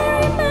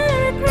very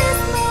Merry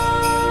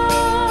Christmas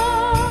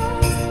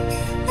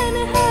and a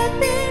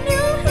Happy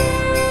New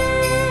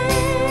Year.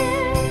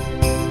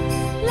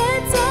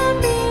 Let's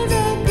hope it's a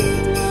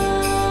good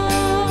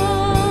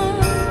one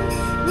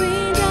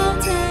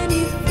without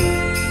any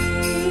fear.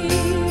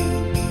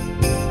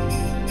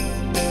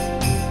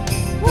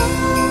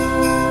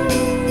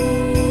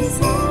 Worries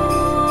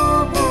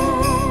over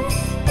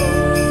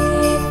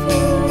if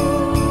you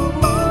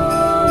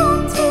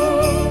want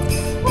it.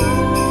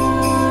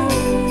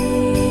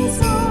 Worries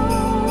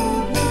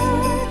over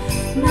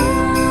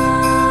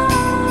now.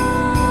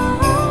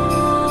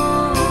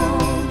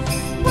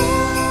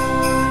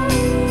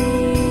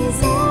 Worries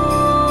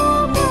over if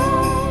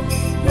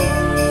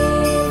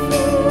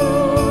you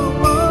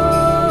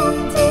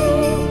want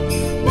it.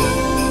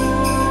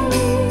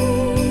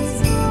 Worries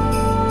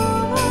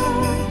over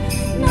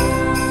now.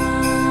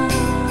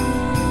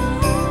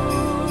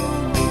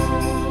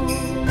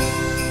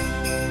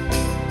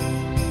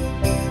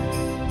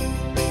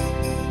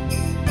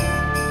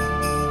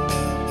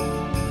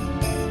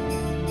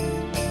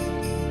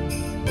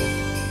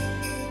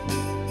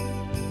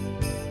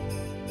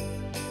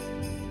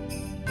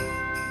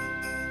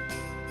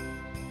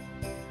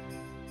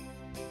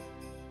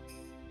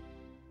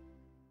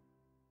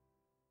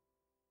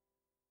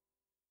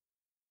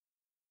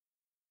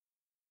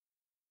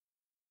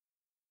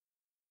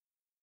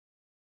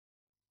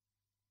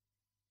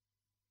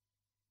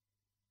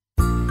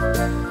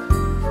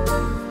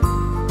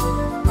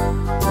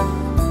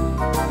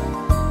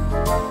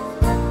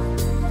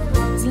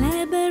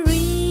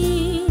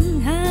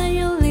 Slabbering, are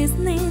you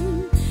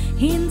listening?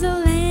 In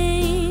the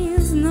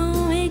lanes,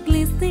 snow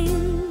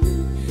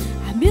glistening.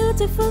 A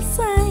beautiful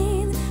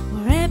sight,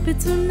 we're happy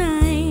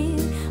tonight,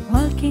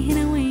 walking in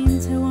a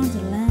winter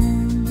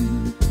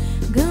wonderland.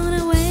 Gone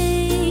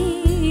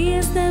away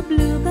is the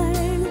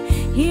bluebird,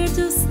 here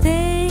to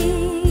stay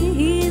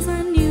is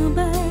a new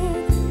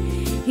bird.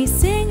 He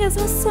sings us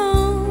a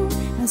song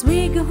as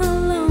we go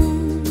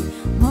along,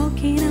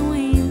 walking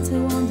away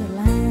into wonderland.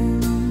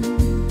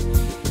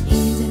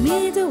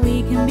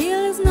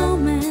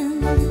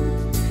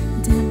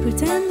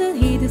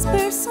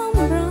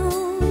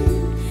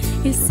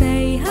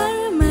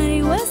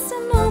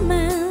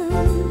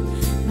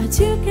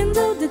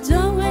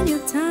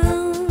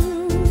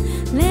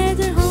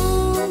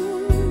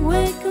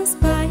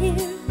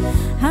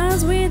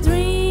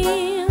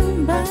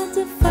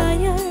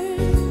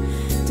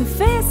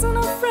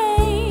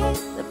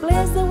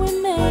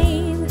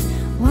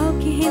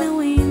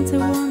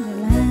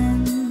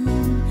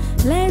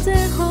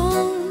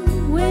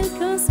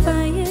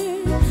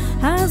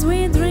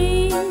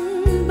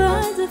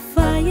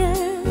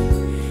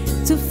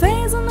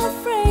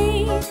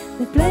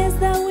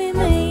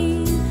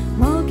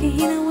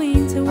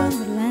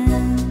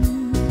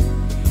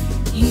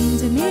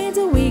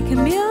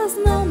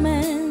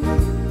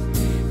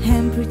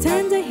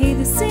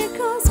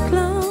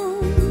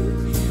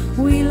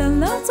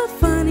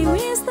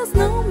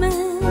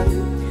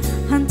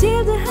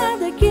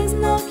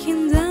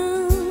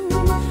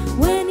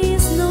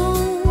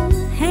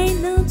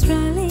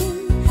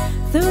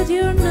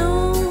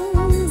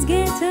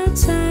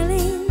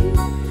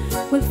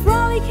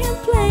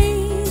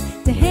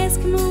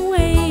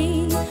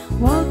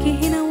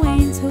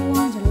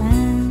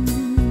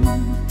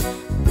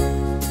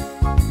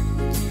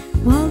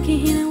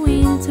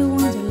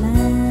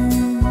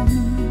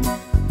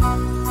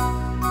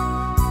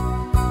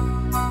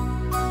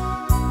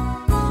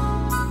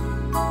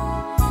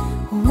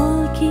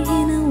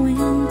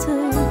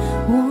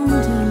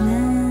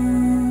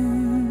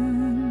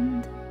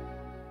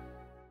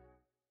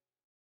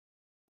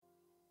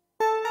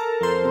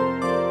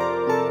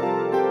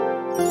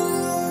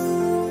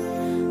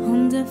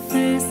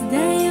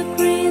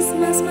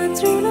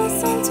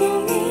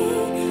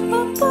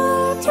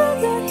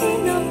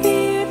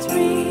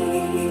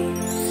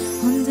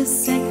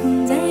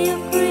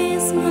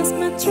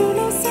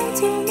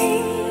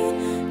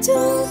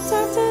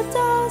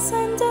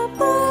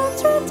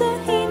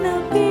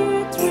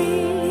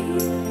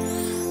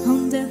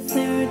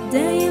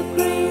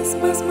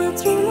 my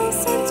true love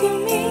sent to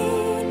me.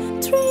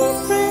 3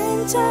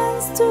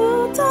 branches,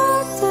 2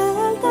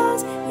 turtle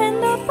doves,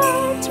 and a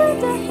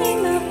partridge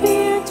in a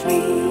pear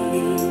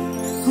tree.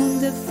 On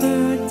the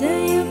 3rd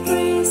day of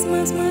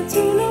Christmas, my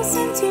true love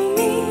sent to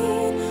me.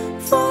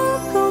 4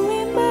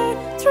 calling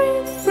birds,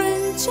 3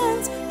 French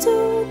hens,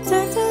 2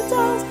 turtle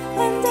doves,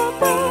 and a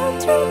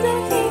partridge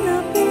in a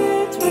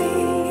pear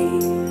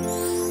tree.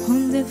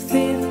 On the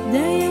 5th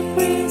day of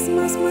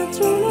Christmas, my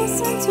true love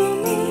sent to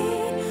me.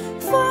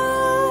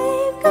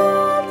 5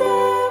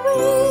 golden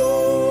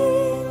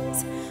rings,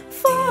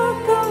 4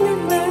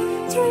 calling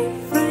birds, 3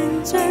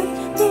 French hens,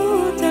 2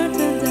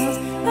 turtle doves,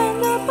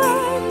 and a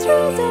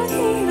partridge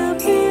in a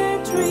pear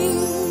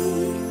tree.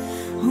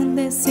 On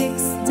the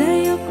 6th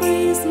day of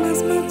Christmas,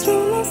 my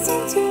true love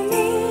sent to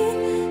me.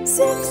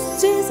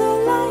 6 G's a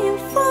lion,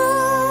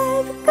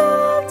 5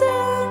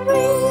 golden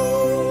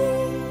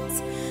rings,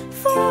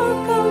 4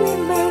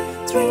 calling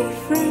birds, 3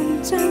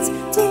 French hens,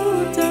 2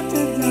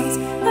 turtle doves,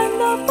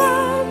 and a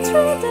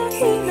partridge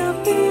in a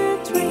pear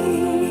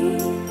tree.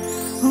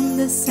 On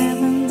the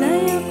 7th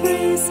day of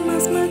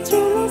Christmas, my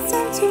true love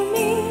sent to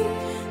me.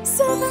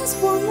 7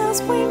 swans are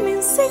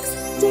swimming, 6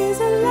 G's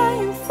a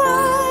lion,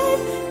 5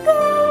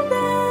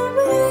 golden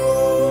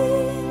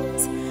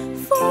rings,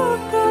 4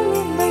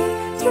 calling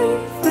birds, 3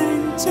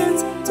 French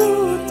hens,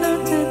 2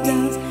 turtle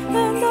doves,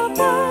 and a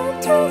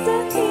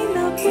partridge in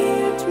a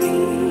pear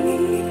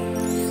tree.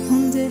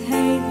 On the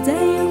 8th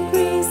day of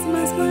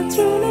Christmas, my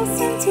true love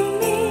sent to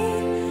me.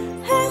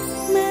 8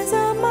 maids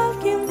are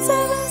milking,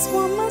 7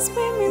 swans are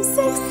swimming,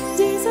 6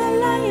 G's a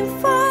lion,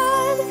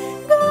 5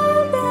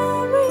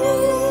 golden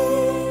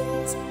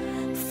rings,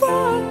 4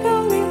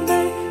 calling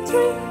birds,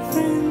 3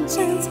 French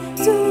hens,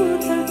 2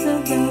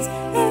 turtle doves,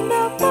 and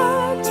a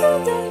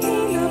partridge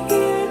in a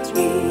pear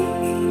tree.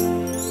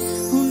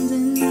 On the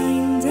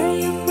 9th day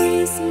of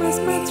Christmas,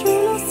 my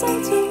true love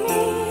sent to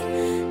me.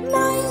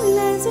 9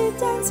 lazy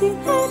dancing,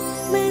 8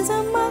 maids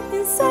are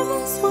milking,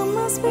 7 swans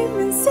are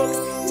swimming, 6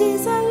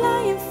 G's a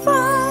lion,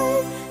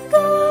 5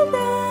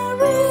 golden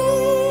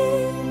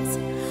rings,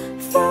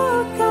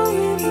 4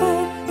 calling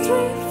birds,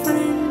 3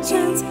 French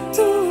hens,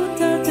 2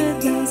 turtle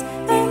doves,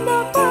 and a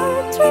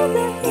partridge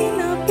in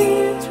a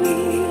pear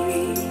tree.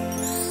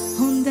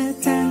 On the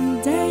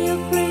 10th day of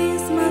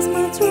Christmas,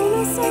 my true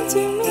love sent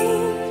to me.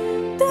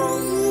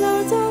 10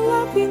 lords are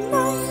laughing,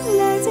 9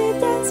 lazy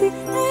dancing,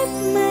 8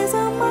 maids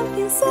are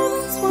milking,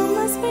 7 swans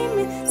are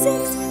swimming,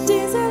 6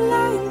 G's a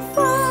lion,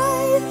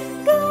 5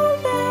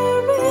 golden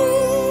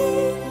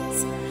rings,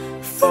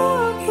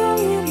 4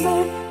 calling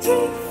birds,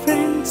 3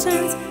 French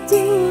hens, 2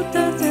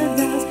 turtle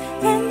doves,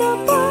 and a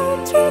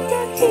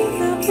partridge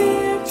in a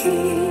pear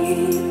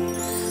tree.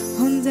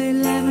 On the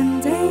 11th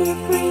day of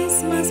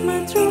Christmas, my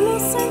true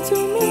love sent to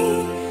me.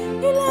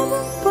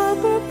 11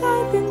 purple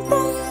piping,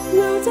 10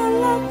 lords are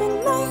laughing,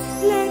 9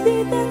 lady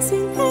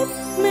dancing, 8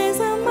 maids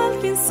are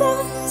milking,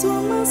 7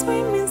 swans are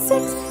swimming,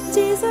 6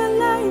 G's a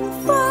lion,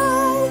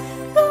 5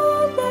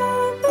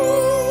 golden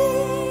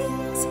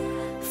rings,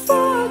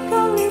 4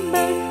 calling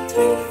birds,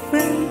 3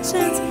 French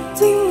hens,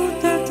 2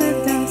 turtle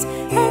doves,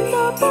 and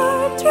a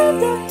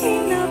partridge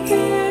in a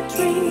pear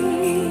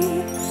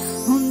tree.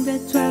 On the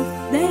 12th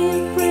day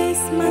of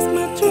Christmas,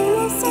 my true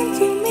love sent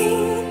to me.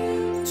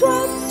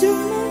 12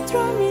 June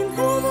drumming,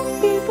 11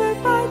 people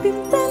piping,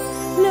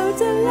 10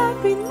 lords are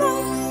laughing,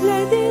 9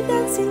 lady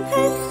dancing,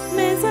 8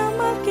 maids are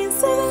milking,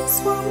 7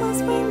 swans are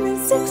swimming,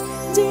 6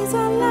 G's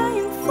a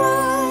lion,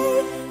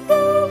 5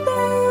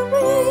 golden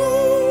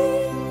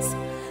rings,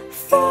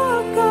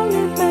 4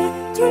 calling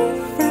birds, 3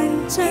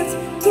 French hens,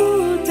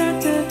 2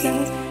 turtle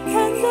doves,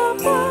 and a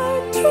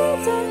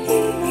partridge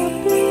in a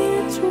pear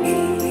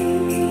tree.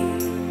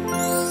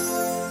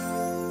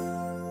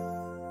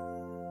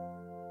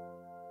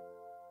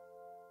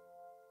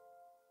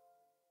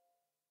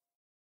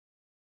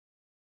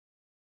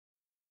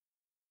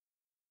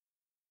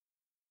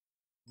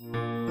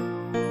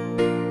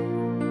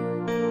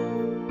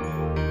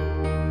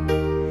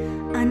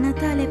 A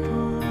Natale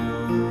puoi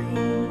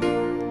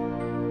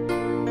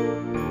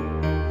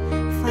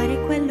fare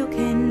quello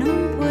che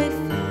non puoi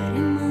fare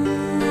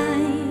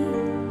mai,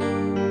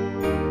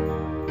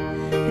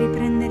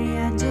 riprendere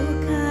a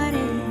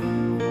giocare,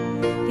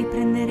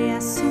 riprendere a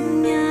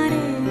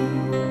sognare,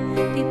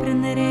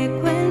 riprendere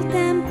quel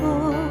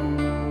tempo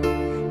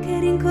che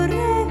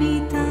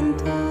rincorrevi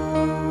tanto.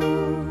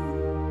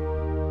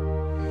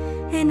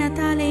 È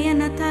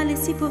Natale,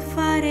 si può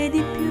fare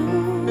di più.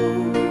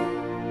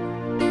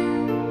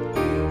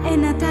 È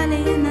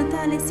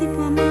Natale, si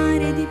può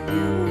amare di più.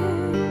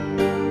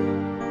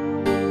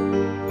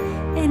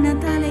 È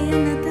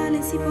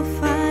Natale, si può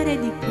fare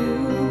di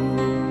più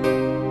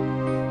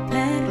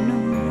per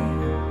noi.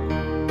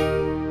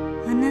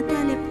 A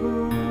Natale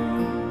puoi,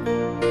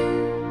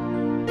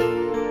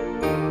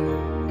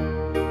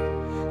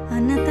 a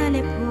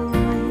Natale puoi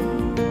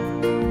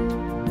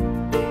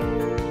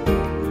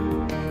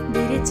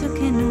dire ciò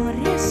che non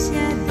riesci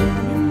a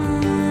dire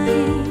mai.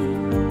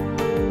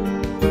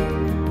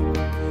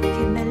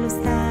 Che bello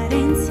stare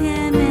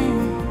insieme,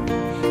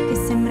 che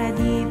sembra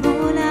di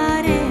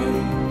volare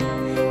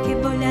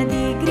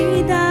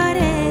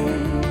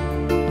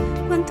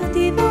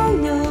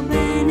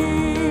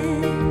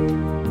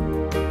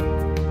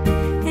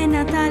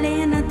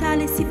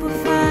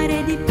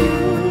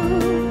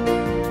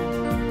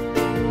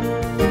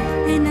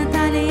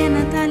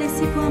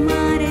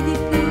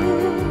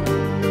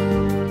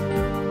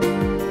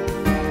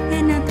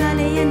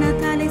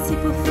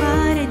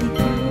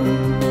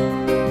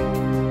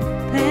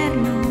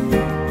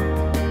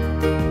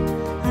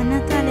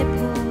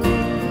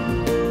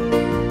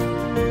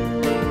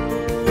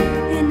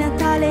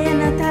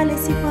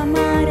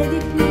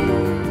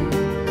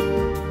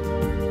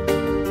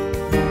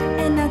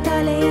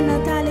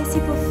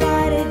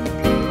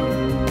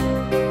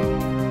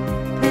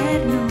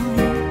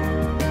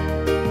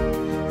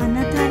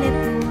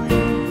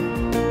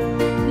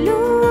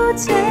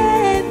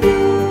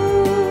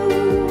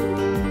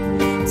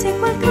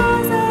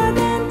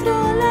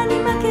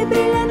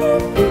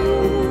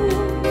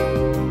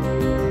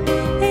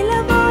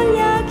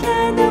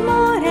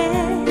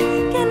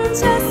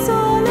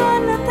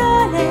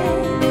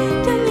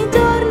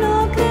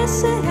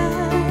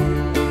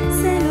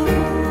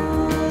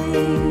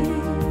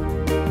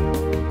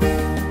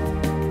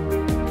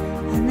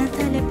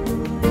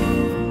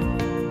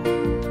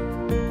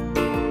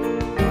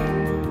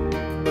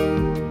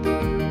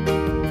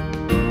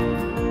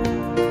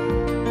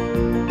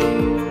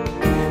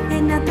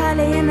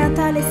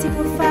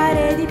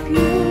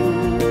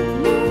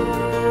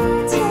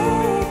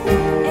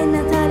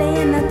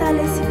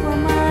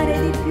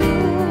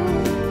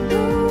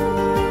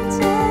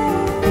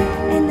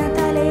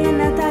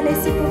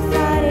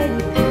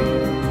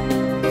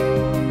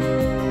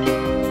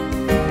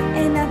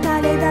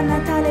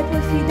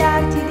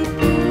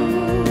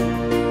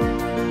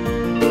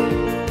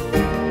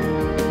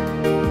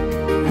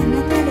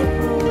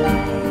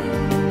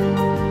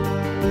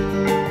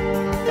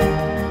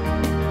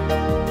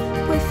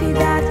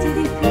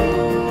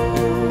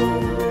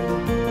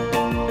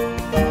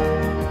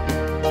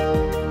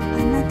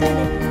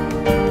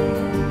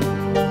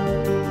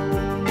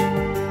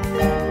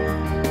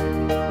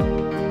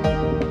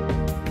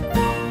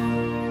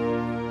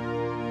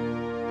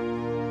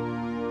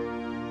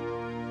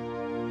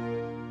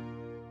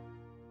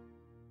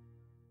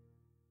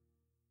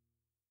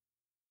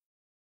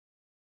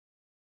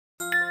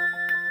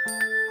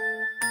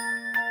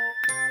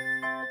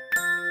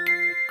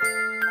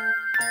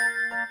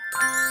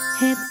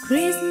At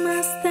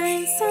Christmas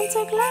time,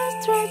 Santa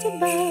Claus tried to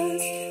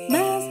buzz,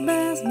 buzz,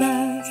 buzz,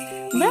 buzz,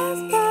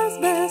 buzz, buzz,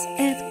 buzz.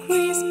 At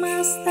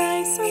Christmas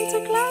time,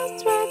 Santa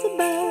Claus tried to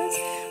buzz,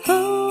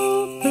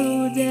 all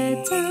through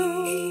the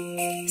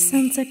town.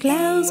 Santa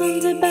Claus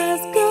on the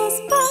bus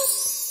goes buzz.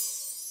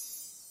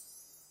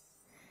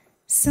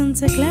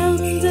 Santa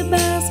Claus on the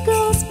bus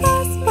goes buzz.